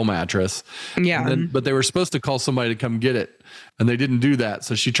Yale mattress. Yeah. But they were supposed to call somebody to come get it, and they didn't do that.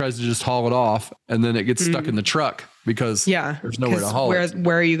 So she tries to just haul it off, and then it gets stuck in the truck because there's nowhere to haul it.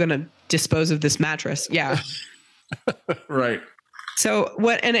 Where are you going to dispose of this mattress? Yeah. Right. So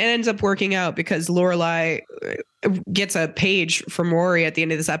and it ends up working out because Lorelai gets a page from Rory at the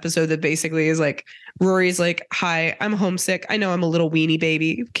end of this episode that basically is like, Rory's like, "Hi, I'm homesick. I know I'm a little weenie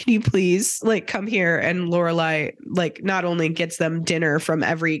baby. Can you please like come here?" And Lorelai like not only gets them dinner from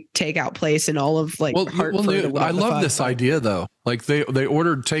every takeout place in all of like Hartford. I love this idea though. Like they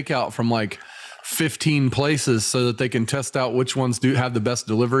ordered takeout from like 15 places so that they can test out which ones do have the best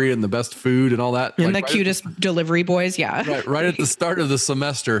delivery and the best food and all that. And the cutest delivery boys. Yeah. Right at the start of the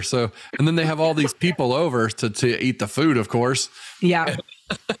semester. So, and then they have all these people over to eat the food, of course. Yeah.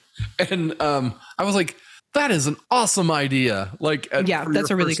 And I was like, that is an awesome idea. Like, that's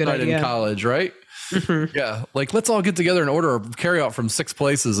a really good idea in college, right? Mm-hmm. Yeah. Like, let's all get together and order a carry out from 6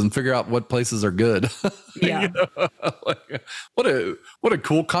 places and figure out what places are good. Yeah. Like, what a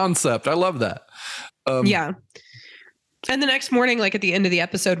cool concept. I love that. Yeah. And the next morning, like at the end of the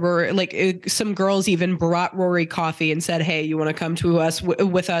episode, where like some girls even brought Rory coffee and said, "Hey, you want to come to us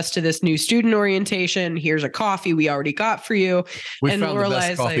with us to this new student orientation? Here's a coffee we already got for you." We found the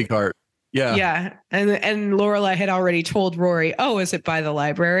best coffee cart. Yeah. Yeah. And Lorelai had already told Rory, "Oh, is it by the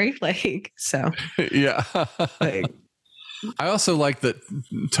library?" Like, so. Yeah. Like, I also like that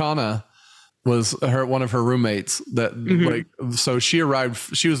Tana was one of her roommates that like, so she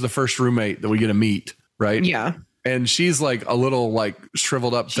arrived, she was the first roommate that we get to meet. Right. Yeah. And she's like a little like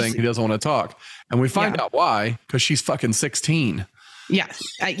shriveled up thing who doesn't want to talk. And we find out why, because she's fucking 16. Yeah.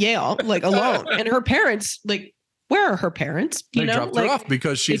 At Yale, like alone. And her parents, like, where are her parents? They dropped her off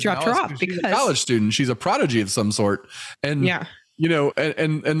because she's a college student. She's a prodigy of some sort. And, you know,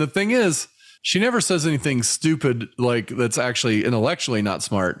 and the thing is, she never says anything stupid, like that's actually intellectually not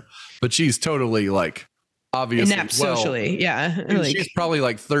smart, but she's totally like obviously inept socially. Yeah. Like, she's probably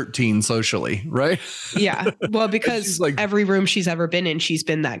like 13 socially, right? Yeah. Well, because like, every room she's ever been in, she's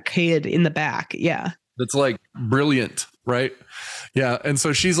been that kid in the back. Yeah. That's like brilliant. Right. Yeah. And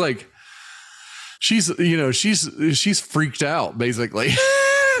so she's like, she's freaked out basically.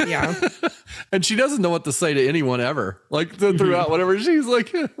 Yeah. And she doesn't know what to say to anyone ever. Like throughout whatever she's like,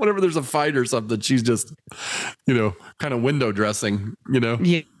 whenever there's a fight or something, she's just, you know, kind of window dressing, you know?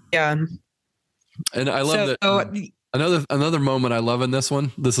 Yeah. And I love that. Another moment I love in this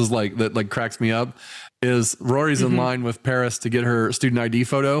one, this is like, that like cracks me up, is Rory's in line with Paris to get her student ID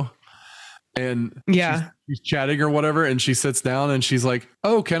photo. And she's chatting or whatever. And she sits down and she's like,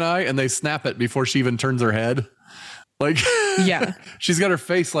 "Oh, can I?" And they snap it before she even turns her head. Like, yeah, she's got her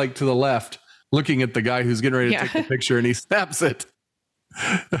face like to the left, looking at the guy who's getting ready to take the picture, and he snaps it.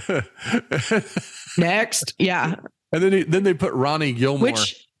 Next. Yeah. And then they put Ronnie Gilmore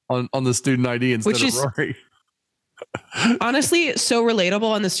on the student ID instead of Rory. Honestly, so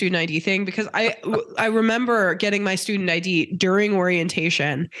relatable on the student ID thing, because I remember getting my student ID during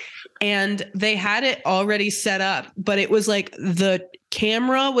orientation and they had it already set up, but it was like the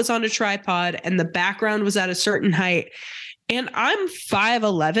camera was on a tripod and the background was at a certain height. And I'm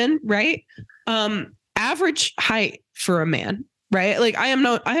 5'11", right? Average height for a man, right? Like I am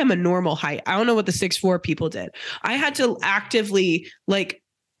a normal height. I don't know what the 6'4" people did. I had to actively like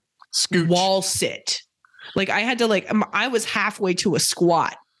scooch. Wall sit. Like I had to I was halfway to a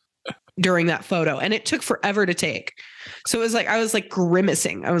squat during that photo and it took forever to take. So it was like, I was like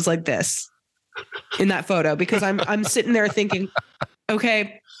grimacing. I was like this in that photo because I'm sitting there thinking,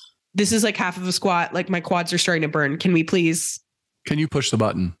 okay, this is like half of a squat. Like my quads are starting to burn. Can you push the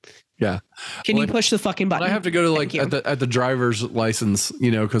button? Yeah. Can you push the fucking button? I have to go to like at the driver's license,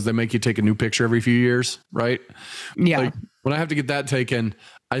 you know, cause they make you take a new picture every few years. Right. Yeah. Like, when I have to get that taken,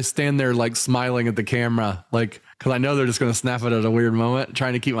 I stand there like smiling at the camera, like, cause I know they're just going to snap it at a weird moment,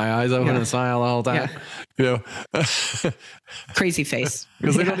 trying to keep my eyes open and smile all the time, you know, crazy face.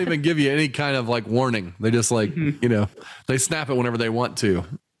 Cause they don't even give you any kind of like warning. They just like, you know, they snap it whenever they want to.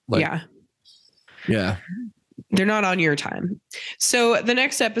 Like, yeah. They're not on your time. So the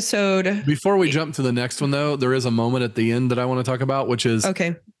next episode. Before we jump to the next one though, there is a moment at the end that I want to talk about, which is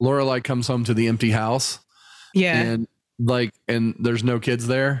Lorelai comes home to the empty house. Yeah. And there's no kids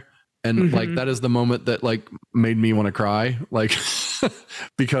there. And like, that is the moment that like made me want to cry. Like,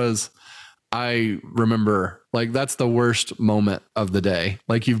 because I remember like, that's the worst moment of the day.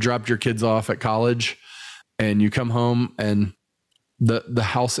 Like you've dropped your kids off at college and you come home and the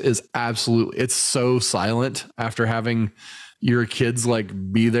house is it's so silent after having your kids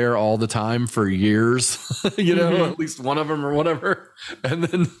like be there all the time for years, you know, at least one of them or whatever. And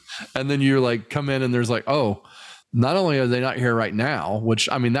then you're like, come in and there's like, oh, not only are they not here right now, which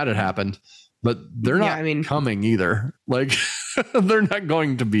I mean, that had happened, but they're not coming either. Like they're not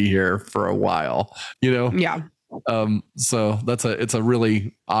going to be here for a while, you know? Yeah. So it's a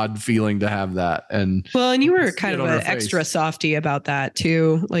really odd feeling to have that. And you were kind of an extra softy about that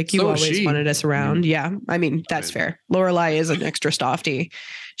too. Like you always wanted us around. Yeah. I mean, that's fair. Lorelai is an extra softy.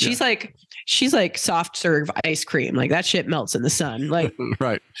 She's like soft serve ice cream. Like that shit melts in the sun. Like,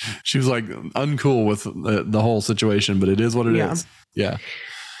 right. She was like uncool with the whole situation, but it is what it is. Yeah.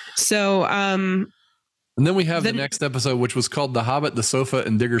 So, and then we have the next episode, which was called The Hobbit, the Sofa,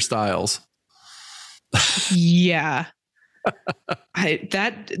 and Digger Styles. Yeah.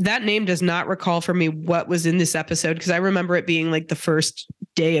 That name does not recall for me what was in this episode, because I remember it being like the first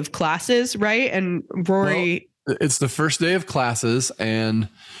day of classes, right? And Rory, it's the first day of classes, and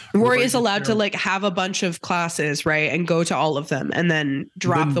Rory is allowed to like have a bunch of classes, right, and go to all of them, and then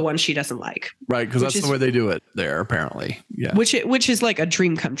drop the one she doesn't like, right? Because that's the way they do it there, apparently. Yeah, which is like a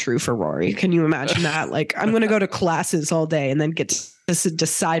dream come true for Rory. Can you imagine that? Like, I'm going to go to classes all day and then get to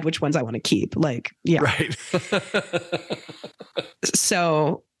decide which ones I want to keep. Like, yeah, right.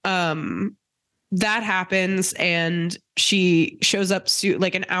 So, that happens, and she shows up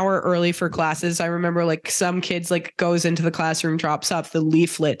like an hour early for classes. I remember like some kids like goes into the classroom, drops off the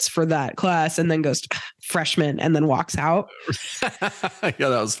leaflets for that class, and then goes freshman, and then walks out. Yeah,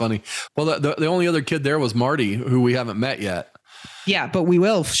 that was funny. Well, the only other kid there was Marty, who we haven't met yet. Yeah, but we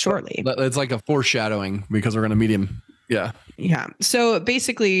will shortly. It's like a foreshadowing because we're going to meet him. Yeah. Yeah. So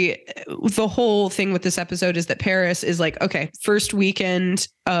basically, the whole thing with this episode is that Paris is like, okay, first weekend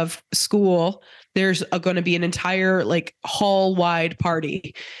of school, there's going to be an entire like hall wide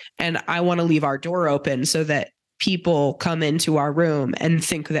party. And I want to leave our door open so that people come into our room and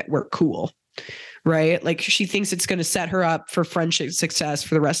think that we're cool. Right. Like, she thinks it's going to set her up for friendship success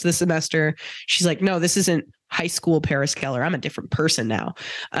for the rest of the semester. She's like, no, this isn't high school Paris Keller. I'm a different person now.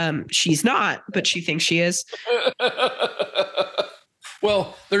 She's not, but she thinks she is.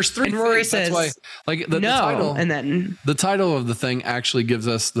 Well, there's three. And Rory things. says, that's why, like the title, and then the title of the thing actually gives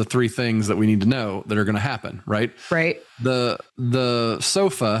us the three things that we need to know that are going to happen. Right. Right. The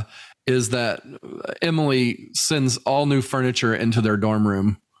sofa is that Emily sends all new furniture into their dorm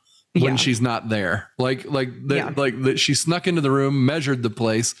room when she's not there. Like she snuck into the room, measured the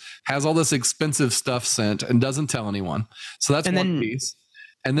place, has all this expensive stuff sent, and doesn't tell anyone. So that's one piece.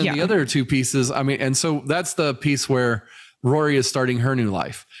 And then the other two pieces, I mean, and so that's the piece where Rory is starting her new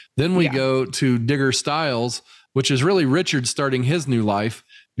life. Then we go to Digger Styles, which is really Richard starting his new life,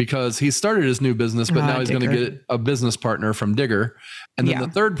 because he started his new business, but now he's going to get a business partner from Digger. And then the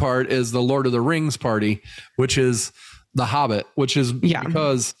third part is the Lord of the Rings party, which is the Hobbit, which is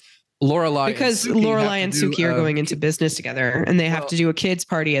because Lorelai and Suki are going into business together, and they have to do a kids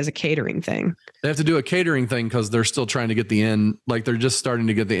party as a catering thing. They have to do a catering thing because they're still trying to get the inn, like they're just starting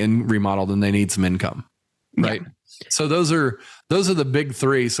to get the inn remodeled, and they need some income. Right. Yeah. So those are the big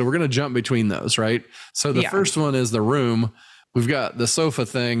three. So we're going to jump between those. Right. So the first one is the room. We've got the sofa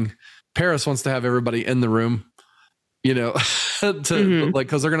thing. Paris wants to have everybody in the room, you know, like,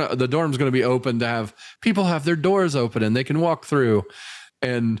 cause the dorm's going to be open to have people have their doors open and they can walk through.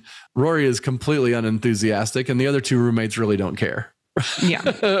 And Rory is completely unenthusiastic, and the other two roommates really don't care. Yeah.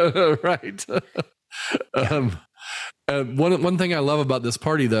 Right. One thing I love about this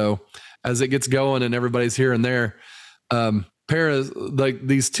party, though, as it gets going and everybody's here and there, Paris, like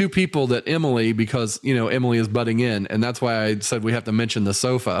these two people that Emily, because, you know, Emily is butting in, and that's why I said we have to mention the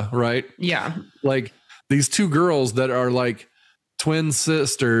sofa, right? Yeah. Like these two girls that are like twin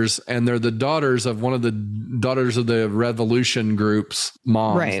sisters, and they're the daughters of one of the daughters of the Revolution group's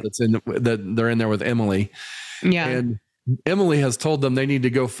moms. Right. That they're in there with Emily. Yeah. And Emily has told them they need to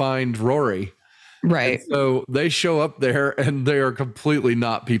go find Rory. Right. And so they show up there, and they are completely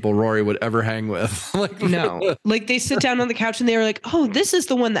not people Rory would ever hang with. No, like they sit down on the couch and they're like, "Oh, this is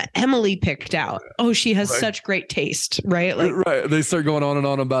the one that Emily picked out. Oh, she has such great taste." Right. Like, right. They start going on and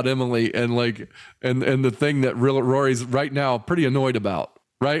on about Emily, and like, and the thing that Rory's right now pretty annoyed about.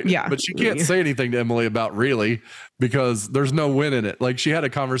 Right. Yeah. But she can't say anything to Emily about, really, because there's no win in it. Like, she had a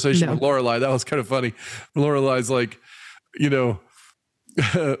conversation with Lorelai. That was kind of funny. Lorelai's like, you know,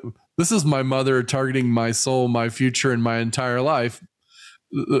 this is my mother targeting my soul, my future, and my entire life.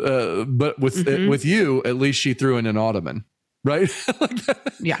 But with you, at least she threw in an ottoman, right?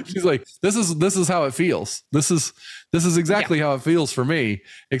 Yeah. She's like, this is how it feels. This is exactly how it feels for me,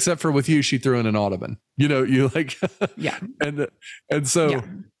 except for with you, she threw in an ottoman. You know, you like, and so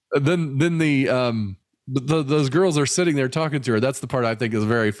then those girls are sitting there talking to her. That's the part I think is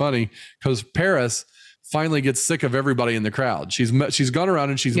very funny, because Paris finally gets sick of everybody in the crowd. She's gone around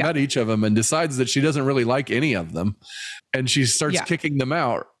and she's met each of them and decides that she doesn't really like any of them. And she starts kicking them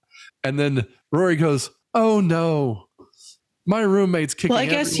out. And then Rory goes, "Oh no, my roommate's kicking I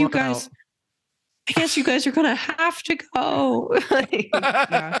guess you guys are going to have to go."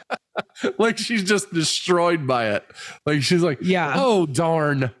 Like, she's just destroyed by it. Like, she's like, "Oh,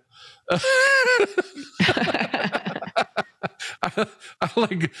 darn."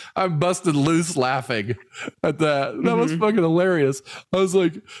 I busted loose laughing at that. That was fucking hilarious. I was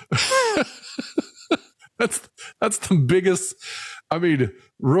like, that's the biggest I mean,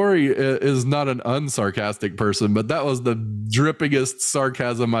 Rory is not an unsarcastic person, but that was the drippingest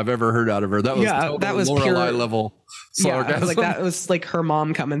sarcasm I've ever heard out of her. That was that was Lorelai pure level sarcasm. Like that was like her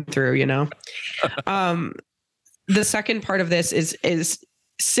mom coming through, you know. The second part of this is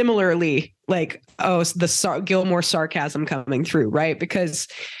similarly like, the Gilmore sarcasm coming through, right? Because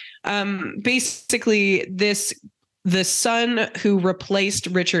basically the son who replaced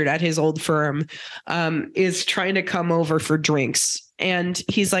Richard at his old firm is trying to come over for drinks. And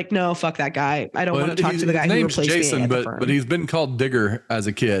he's like, no, fuck that guy. I don't want to talk to the guy who replaced Jason, me at the firm. But he's been called Digger as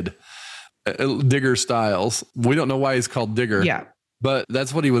a kid. Digger Styles. We don't know why he's called Digger. Yeah. But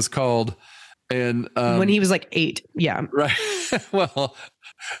that's what he was called. And when he was like 8. Yeah. Right. Well,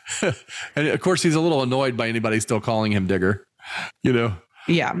 and of course he's a little annoyed by anybody still calling him Digger, you know?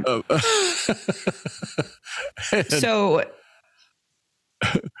 Yeah. So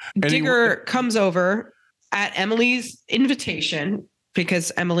Digger comes over at Emily's invitation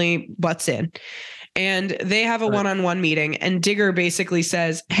because Emily butts in, and they have a one-on-one meeting, and Digger basically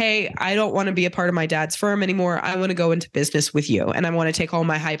says, hey, I don't want to be a part of my dad's firm anymore. I want to go into business with you, and I want to take all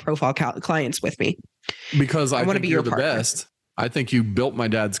my high profile clients with me because I want to be you're the best. I think you built my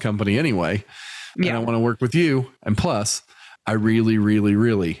dad's company anyway, and I want to work with you. And plus, I really, really,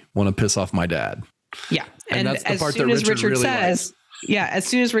 really want to piss off my dad. Yeah. And that's the as part soon that as Richard really says, likes. Yeah, as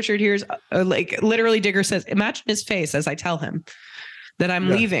soon as Richard hears, like literally Digger says, imagine his face as I tell him that I'm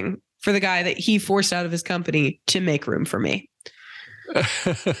leaving for the guy that he forced out of his company to make room for me.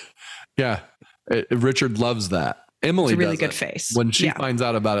 Yeah. Richard loves that. Emily it's a really doesn't. Good face. When she finds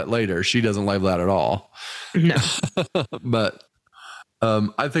out about it later, she doesn't love that at all. No. But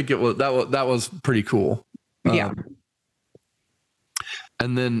I think that was pretty cool. Yeah.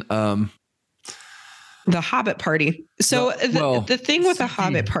 And then the Hobbit party. So the thing with the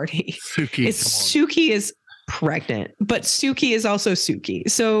Hobbit party is Suki is pregnant, but Suki is also Suki.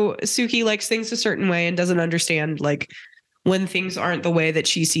 So Suki likes things a certain way and doesn't understand like when things aren't the way that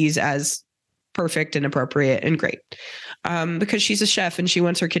she sees as perfect and appropriate and great. Because she's a chef and she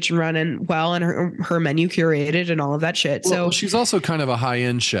wants her kitchen running well and her menu curated and all of that shit. Well, so she's also kind of a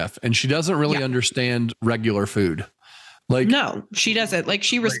high-end chef and she doesn't really understand regular food. Like, no, she doesn't. Like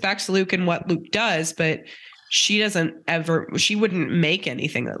she respects Luke and what Luke does, but she wouldn't make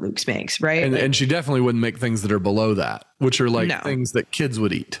anything that Luke makes. Right. And she definitely wouldn't make things that are below that, which are like things that kids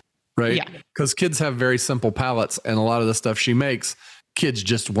would eat. Right. Yeah. Because kids have very simple palates and a lot of the stuff she makes, kids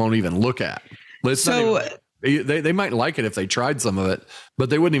just won't even look at. They might like it if they tried some of it, but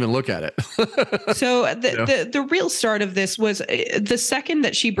they wouldn't even look at it. So the real start of this was the second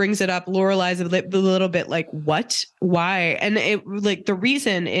that she brings it up, Lorelai's a little bit like, what, why? And the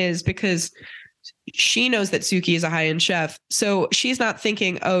reason is because she knows that Suki is a high-end chef. So she's not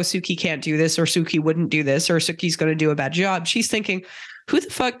thinking, oh, Suki can't do this or Suki wouldn't do this or Suki's going to do a bad job. She's thinking, who the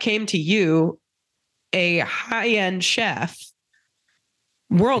fuck came to you, a high-end chef,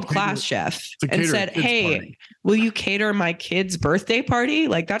 world-class chef, and said, hey, party. Will you cater my kid's birthday party?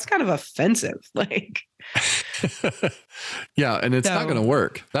 Like, that's kind of offensive. Like, yeah. And it's not going to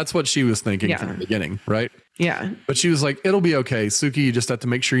work. That's what she was thinking from the beginning. Right. Yeah. But she was like, it'll be okay. Suki, you just have to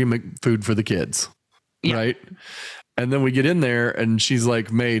make sure you make food for the kids. Yeah. Right. And then we get in there and she's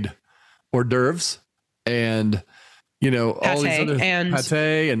like made hors d'oeuvres and, all these other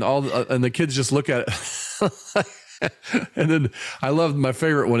pate and all, and the kids just look at it. And then I love my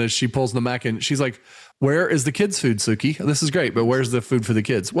favorite one is she pulls the mac and she's like, where is the kids' food, Suki? This is great, but where's the food for the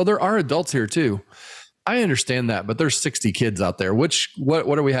kids? Well, there are adults here too. I understand that, but there's 60 kids out there. What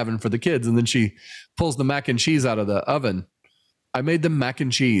are we having for the kids? And then she pulls the mac and cheese out of the oven. I made them mac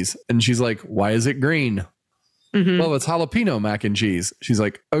and cheese. And she's like, why is it green? Mm-hmm. Well, it's jalapeno mac and cheese. She's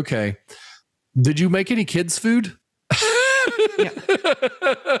like, okay. Did you make any kids' food? Yeah.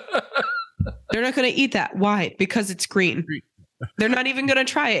 They're not going to eat that. Why? Because it's green. They're not even going to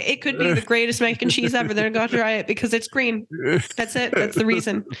try it. It could be the greatest mac and cheese ever. They're going to try it because it's green. That's it. That's the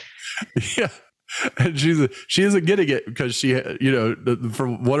reason. Yeah. And she isn't getting it because she, for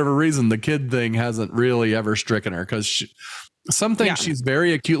whatever reason, the kid thing hasn't really ever stricken her because some things she's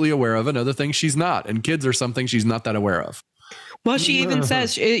very acutely aware of and other things she's not. And kids are something she's not that aware of. Well, she even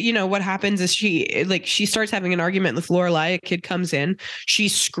says, what happens is she starts having an argument with Lorelai. A kid comes in, she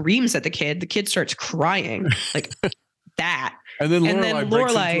screams at the kid. The kid starts crying like that. And then Lorelai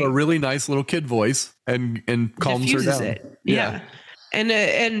breaks into a really nice little kid voice and calms her down. It. Yeah.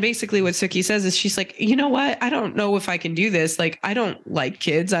 And basically what Suki says is she's like, you know what? I don't know if I can do this. Like, I don't like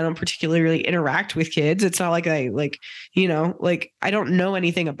kids. I don't particularly interact with kids. It's not like I I don't know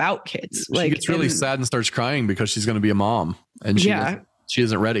anything about kids. She gets really sad and starts crying because she's going to be a mom and she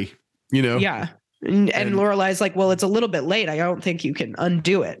isn't ready, Yeah. And Lorelai's like, well, it's a little bit late. I don't think you can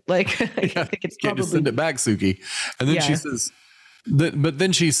undo it. Like, I think it's probably just send it back, Suki. And then she says, but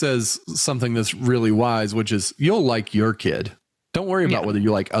then she says something that's really wise, which is, you'll like your kid. Don't worry about whether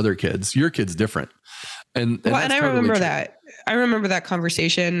you like other kids. Your kid's different. And I remember that. I remember that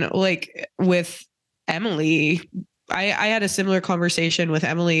conversation, like with Emily. I had a similar conversation with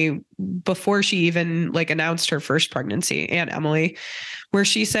Emily before she even like announced her first pregnancy, Aunt Emily, where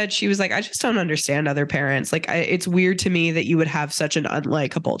she said, she was like, I just don't understand other parents. Like, it's weird to me that you would have such an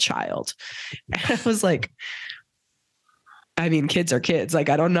unlikable child. And I was like, I mean, kids are kids. Like,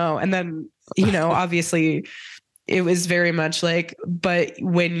 I don't know. And then, obviously it was very much like, but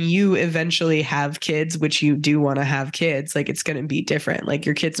when you eventually have kids, which you do want to have kids, like it's going to be different. Like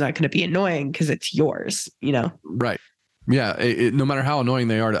your kid's not going to be annoying because it's yours, Right. Yeah. No matter how annoying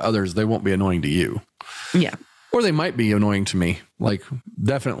they are to others, they won't be annoying to you. Yeah. Or they might be annoying to me. Like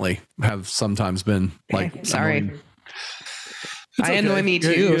definitely have sometimes been like, sorry. Annoying. I annoy me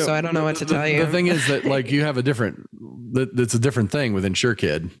too, so I don't know what to tell you. The thing is that like you have it's a different thing with your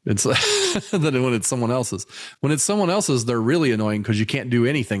kid. It's than when it's someone else's. When it's someone else's, they're really annoying because you can't do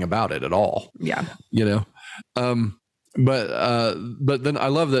anything about it at all. Yeah. But then I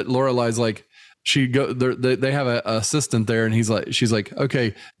love that Lorelai's like, they have an assistant there and she's like,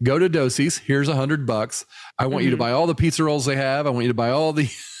 okay, go to Dosie's. Here's $100. I want you to buy all the pizza rolls they have. I want you to buy all the,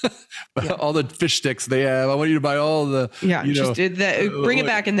 all the fish sticks they have. I want you to buy all the, just did that. Bring it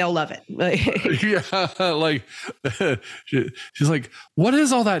back and they'll love it. She's like, what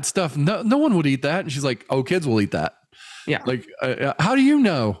is all that stuff? No one would eat that. And she's like, oh, kids will eat that. Yeah. Like, how do you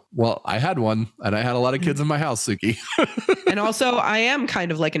know? Well, I had one and I had a lot of kids in my house, Suki. And also I am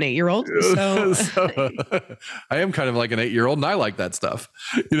kind of like an 8-year-old. So I am kind of like an 8-year-old and I like that stuff.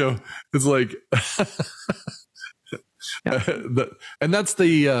 It's like, and that's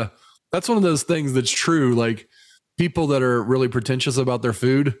that's one of those things that's true. Like people that are really pretentious about their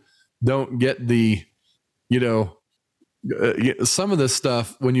food don't get the, some of this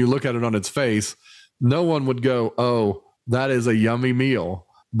stuff, when you look at it on its face, no one would go, oh, that is a yummy meal.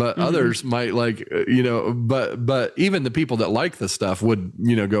 But others might like, but even the people that like the stuff would,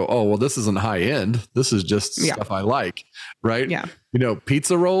 go, oh, well, this isn't high end. This is just stuff I like. Right. Yeah.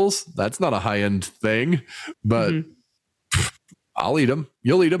 Pizza rolls, that's not a high end thing, but I'll eat them.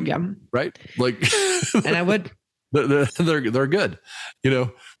 You'll eat them. Yeah. Right. Like, and I would, they're good.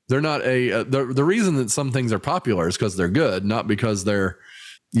 They're not the reason that some things are popular is because they're good, not because they're,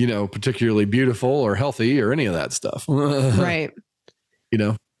 particularly beautiful or healthy or any of that stuff. Right.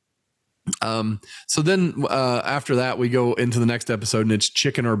 So then after that, we go into the next episode and it's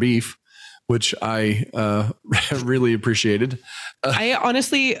chicken or beef, which I really appreciated. I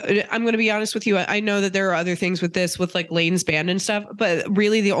honestly, I'm going to be honest with you. I know that there are other things with this, with like Lane's band and stuff, but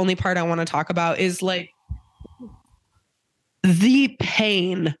really the only part I want to talk about is like the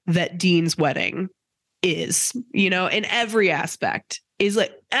pain that Dean's wedding is, in every aspect. Is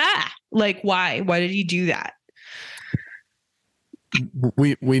like, why did he do that?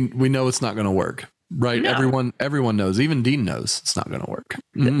 We know it's not going to work, right? No. Everyone knows, even Dean knows it's not going to work.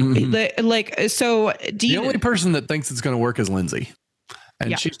 So Dean, the only person that thinks it's going to work is Lindsay,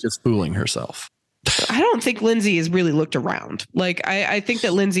 and she's just fooling herself. I don't think Lindsay has really looked around. Like, I think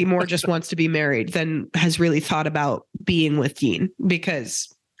that Lindsay more just wants to be married than has really thought about being with Dean, because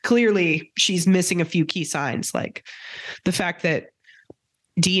clearly she's missing a few key signs, like the fact that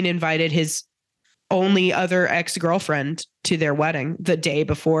Dean invited his only other ex-girlfriend to their wedding the day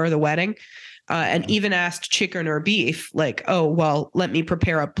before the wedding, and even asked chicken or beef, like, oh, well, let me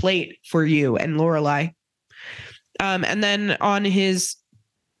prepare a plate for you and Lorelai. And then on his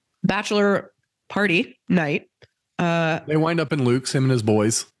bachelor party night, they wind up in Luke's, him and his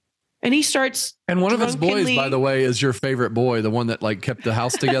boys. And he starts. And one of his boys, by the way, is your favorite boy, the one that like kept the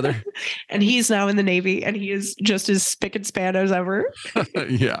house together. And he's now in the Navy and he is just as spick and span as ever.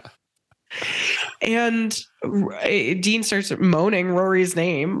 Yeah. And Dean starts moaning Rory's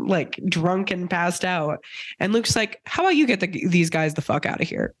name, like drunk and passed out. And Luke's like, how about you get these guys the fuck out of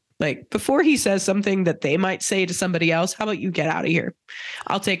here? Like, before he says something that they might say to somebody else, how about you get out of here?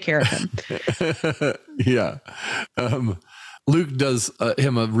 I'll take care of him. Yeah. Luke does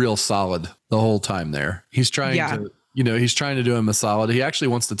him a real solid the whole time there. He's trying to, he's trying to do him a solid. He actually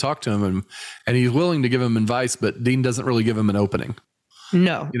wants to talk to him and he's willing to give him advice, but Dean doesn't really give him an opening.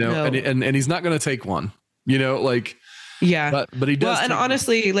 No, and he's not going to take one, but he does. Well, and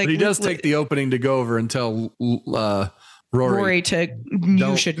honestly, like he does take the opening to go over and tell Rory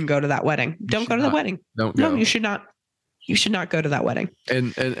you shouldn't go to that wedding. Don't go to the wedding. Don't go. No, you should not. You should not go to that wedding.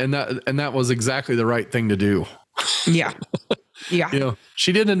 And that was exactly the right thing to do. Yeah. Yeah. You know,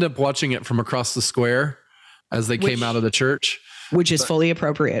 she did end up watching it from across the square as they came out of the church. Which is fully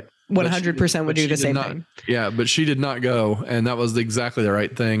appropriate. 100% would do the same thing. Yeah, but she did not go. And that was exactly the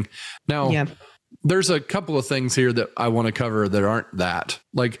right thing. Now, there's a couple of things here that I want to cover that aren't that.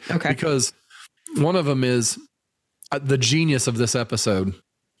 Like, because one of them is the genius of this episode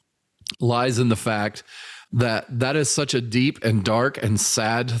lies in the fact that is such a deep and dark and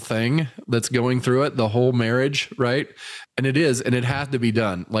sad thing that's going through it, the whole marriage, right? And it is, and it had to be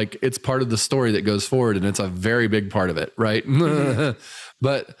done. Like, it's part of the story that goes forward, and it's a very big part of it, right?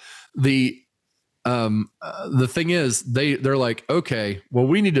 But the thing is, they're like, okay, well,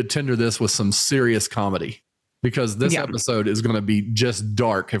 we need to tender this with some serious comedy, because this episode is going to be just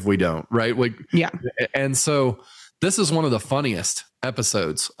dark if we don't, right? Like, and so this is one of the funniest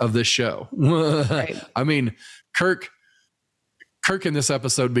episodes of this show. Right. I mean, Kirk in this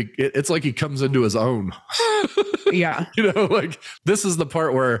episode, it's like he comes into his own. Yeah. You know, like, this is the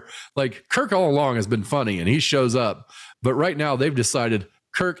part where, like, Kirk all along has been funny and he shows up, but right now they've decided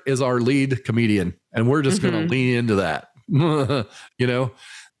Kirk is our lead comedian and we're just going to lean into that, you know,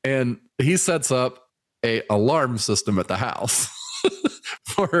 and he sets up a alarm system at the house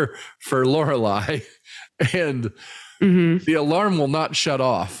for Lorelai, and the alarm will not shut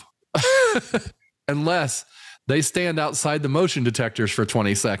off unless they stand outside the motion detectors for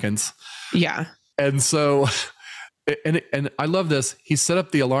 20 seconds. Yeah. And so, and I love this. He set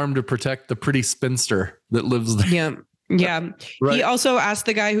up the alarm to protect the pretty spinster that lives there. Yeah. Yeah. Right. He also asked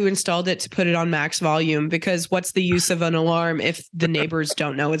the guy who installed it to put it on max volume, because what's the use of an alarm if the neighbors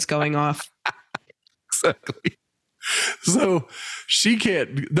don't know it's going off? Exactly. So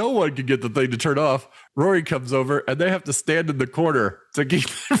no one can get the thing to turn off. Rory comes over and they have to stand in the corner to keep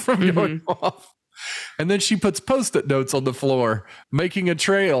it from going off. And then she puts Post-it notes on the floor, making a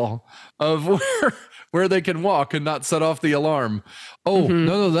trail of where they can walk and not set off the alarm. Oh,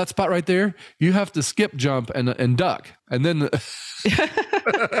 no, that spot right there, you have to skip, jump, and duck. And then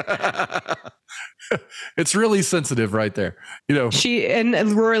it's really sensitive right there. You know,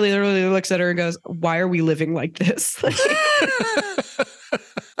 and Rory literally looks at her and goes, "Why are we living like this?"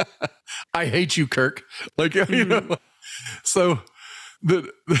 I hate you, Kirk. Like, you know, so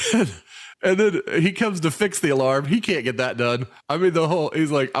and then he comes to fix the alarm. He can't get that done. I mean,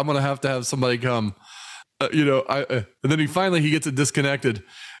 he's like, I'm going to have somebody come, you know, and then he gets it disconnected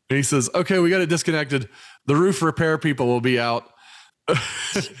and he says, okay, we got it disconnected. The roof repair people will be out.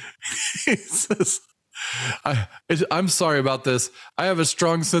 He says, I'm sorry about this. I have a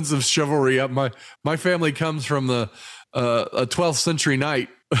strong sense of chivalry. My family comes from a 12th century knight.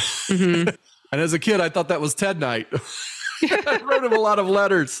 And as a kid, I thought that was Ted Knight. I wrote him a lot of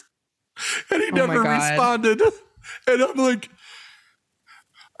letters and he never responded. And I'm like,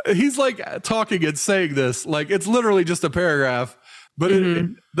 he's like talking and saying this, like, it's literally just a paragraph, but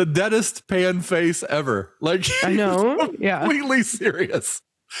the deadest pan face ever. Like, I know. Completely serious.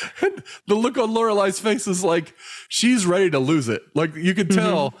 And the look on Lorelai's face is like, she's ready to lose it. Like, you could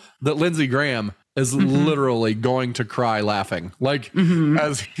tell that Lindsey Graham is literally going to cry laughing, like,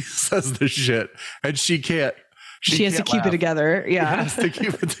 as he says this shit, and she can't. She has to keep it together. Yeah. She has to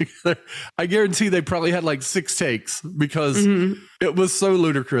keep it together. I guarantee they probably had like 6 takes because it was so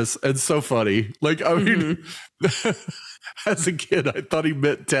ludicrous and so funny. Like, I mean, as a kid, I thought he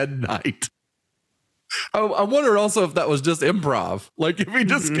meant Ted Knight. I wonder also if that was just improv. Like, if he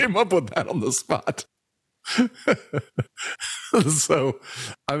just came up with that on the spot. So,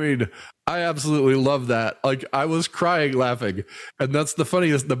 I mean, I absolutely love that. Like, I was crying laughing. And that's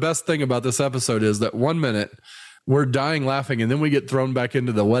the best thing about this episode is that 1 minute we're dying laughing and then we get thrown back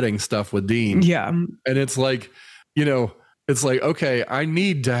into the wedding stuff with Dean. Yeah. And it's like, you know, it's like, okay, I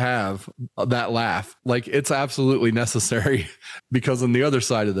need to have that laugh. Like, it's absolutely necessary because on the other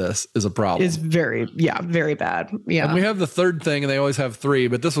side of this is a problem. It's very bad. Yeah. And we have the third thing, and they always have 3,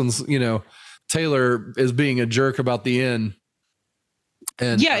 but this one's, you know, Taylor is being a jerk about the inn.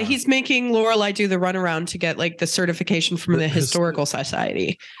 And he's making Lorelai do the runaround to get like the certification from the historical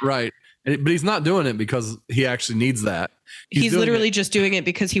society. Right. But he's not doing it because he actually needs that. He's literally just doing it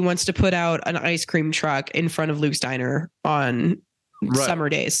because he wants to put out an ice cream truck in front of Luke's diner on summer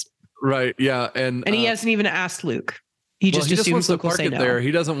days. Right. Yeah. And he hasn't even asked Luke. He just assumes Luke will say no. There. He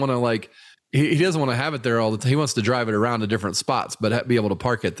doesn't want to like, he doesn't want to have it there all the time. He wants to drive it around to different spots, but be able to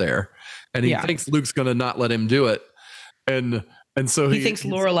park it there. And he thinks Luke's going to not let him do it. And so he thinks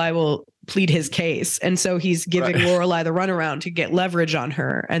Lorelai will plead his case. And so he's giving Lorelai the runaround to get leverage on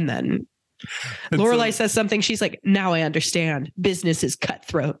her. And then Lorelai says something. She's like, now I understand. Business is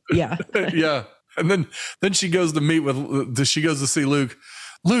cutthroat. Yeah. Yeah. And then she goes to see Luke.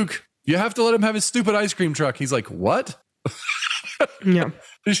 Luke, you have to let him have his stupid ice cream truck. He's like, what? Yeah.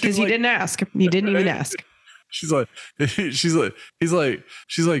 Because he didn't ask. He didn't even ask. She's like,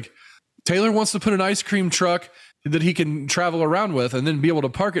 Taylor wants to put an ice cream truck that he can travel around with and then be able to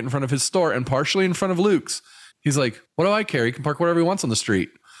park it in front of his store and partially in front of Luke's. He's like, what do I care? He can park whatever he wants on the street.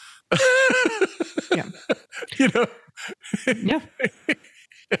 Yeah. You know? Yeah.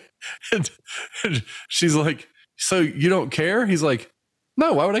 And she's like, so you don't care? He's like,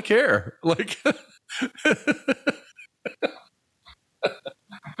 no, why would I care? Like,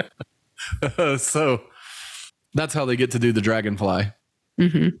 so that's how they get to do the dragonfly.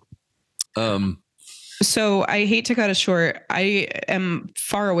 Mm-hmm. So I hate to cut it short. I am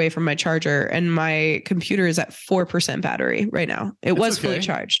far away from my charger and my computer is at 4% battery right now. It was fully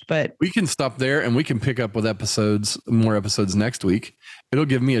charged, but we can stop there and we can pick up with more episodes next week. It'll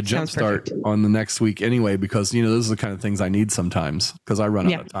give me a jump start on the next week anyway, because, you know, those are the kind of things I need sometimes because I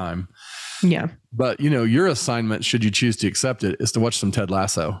run out of time. Yeah. But, you know, your assignment, should you choose to accept it, is to watch some Ted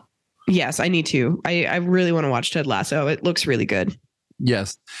Lasso. Yes, I need to. I really want to watch Ted Lasso. It looks really good.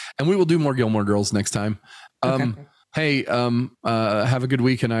 Yes. And we will do more Gilmore Girls next time. Okay. Hey, have a good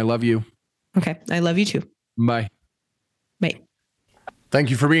week and I love you. Okay. I love you too. Bye. Bye.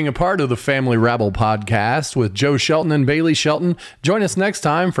 Thank you for being a part of the Family Rabble podcast with Joe Shelton and Bailey Shelton. Join us next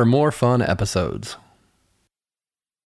time for more fun episodes.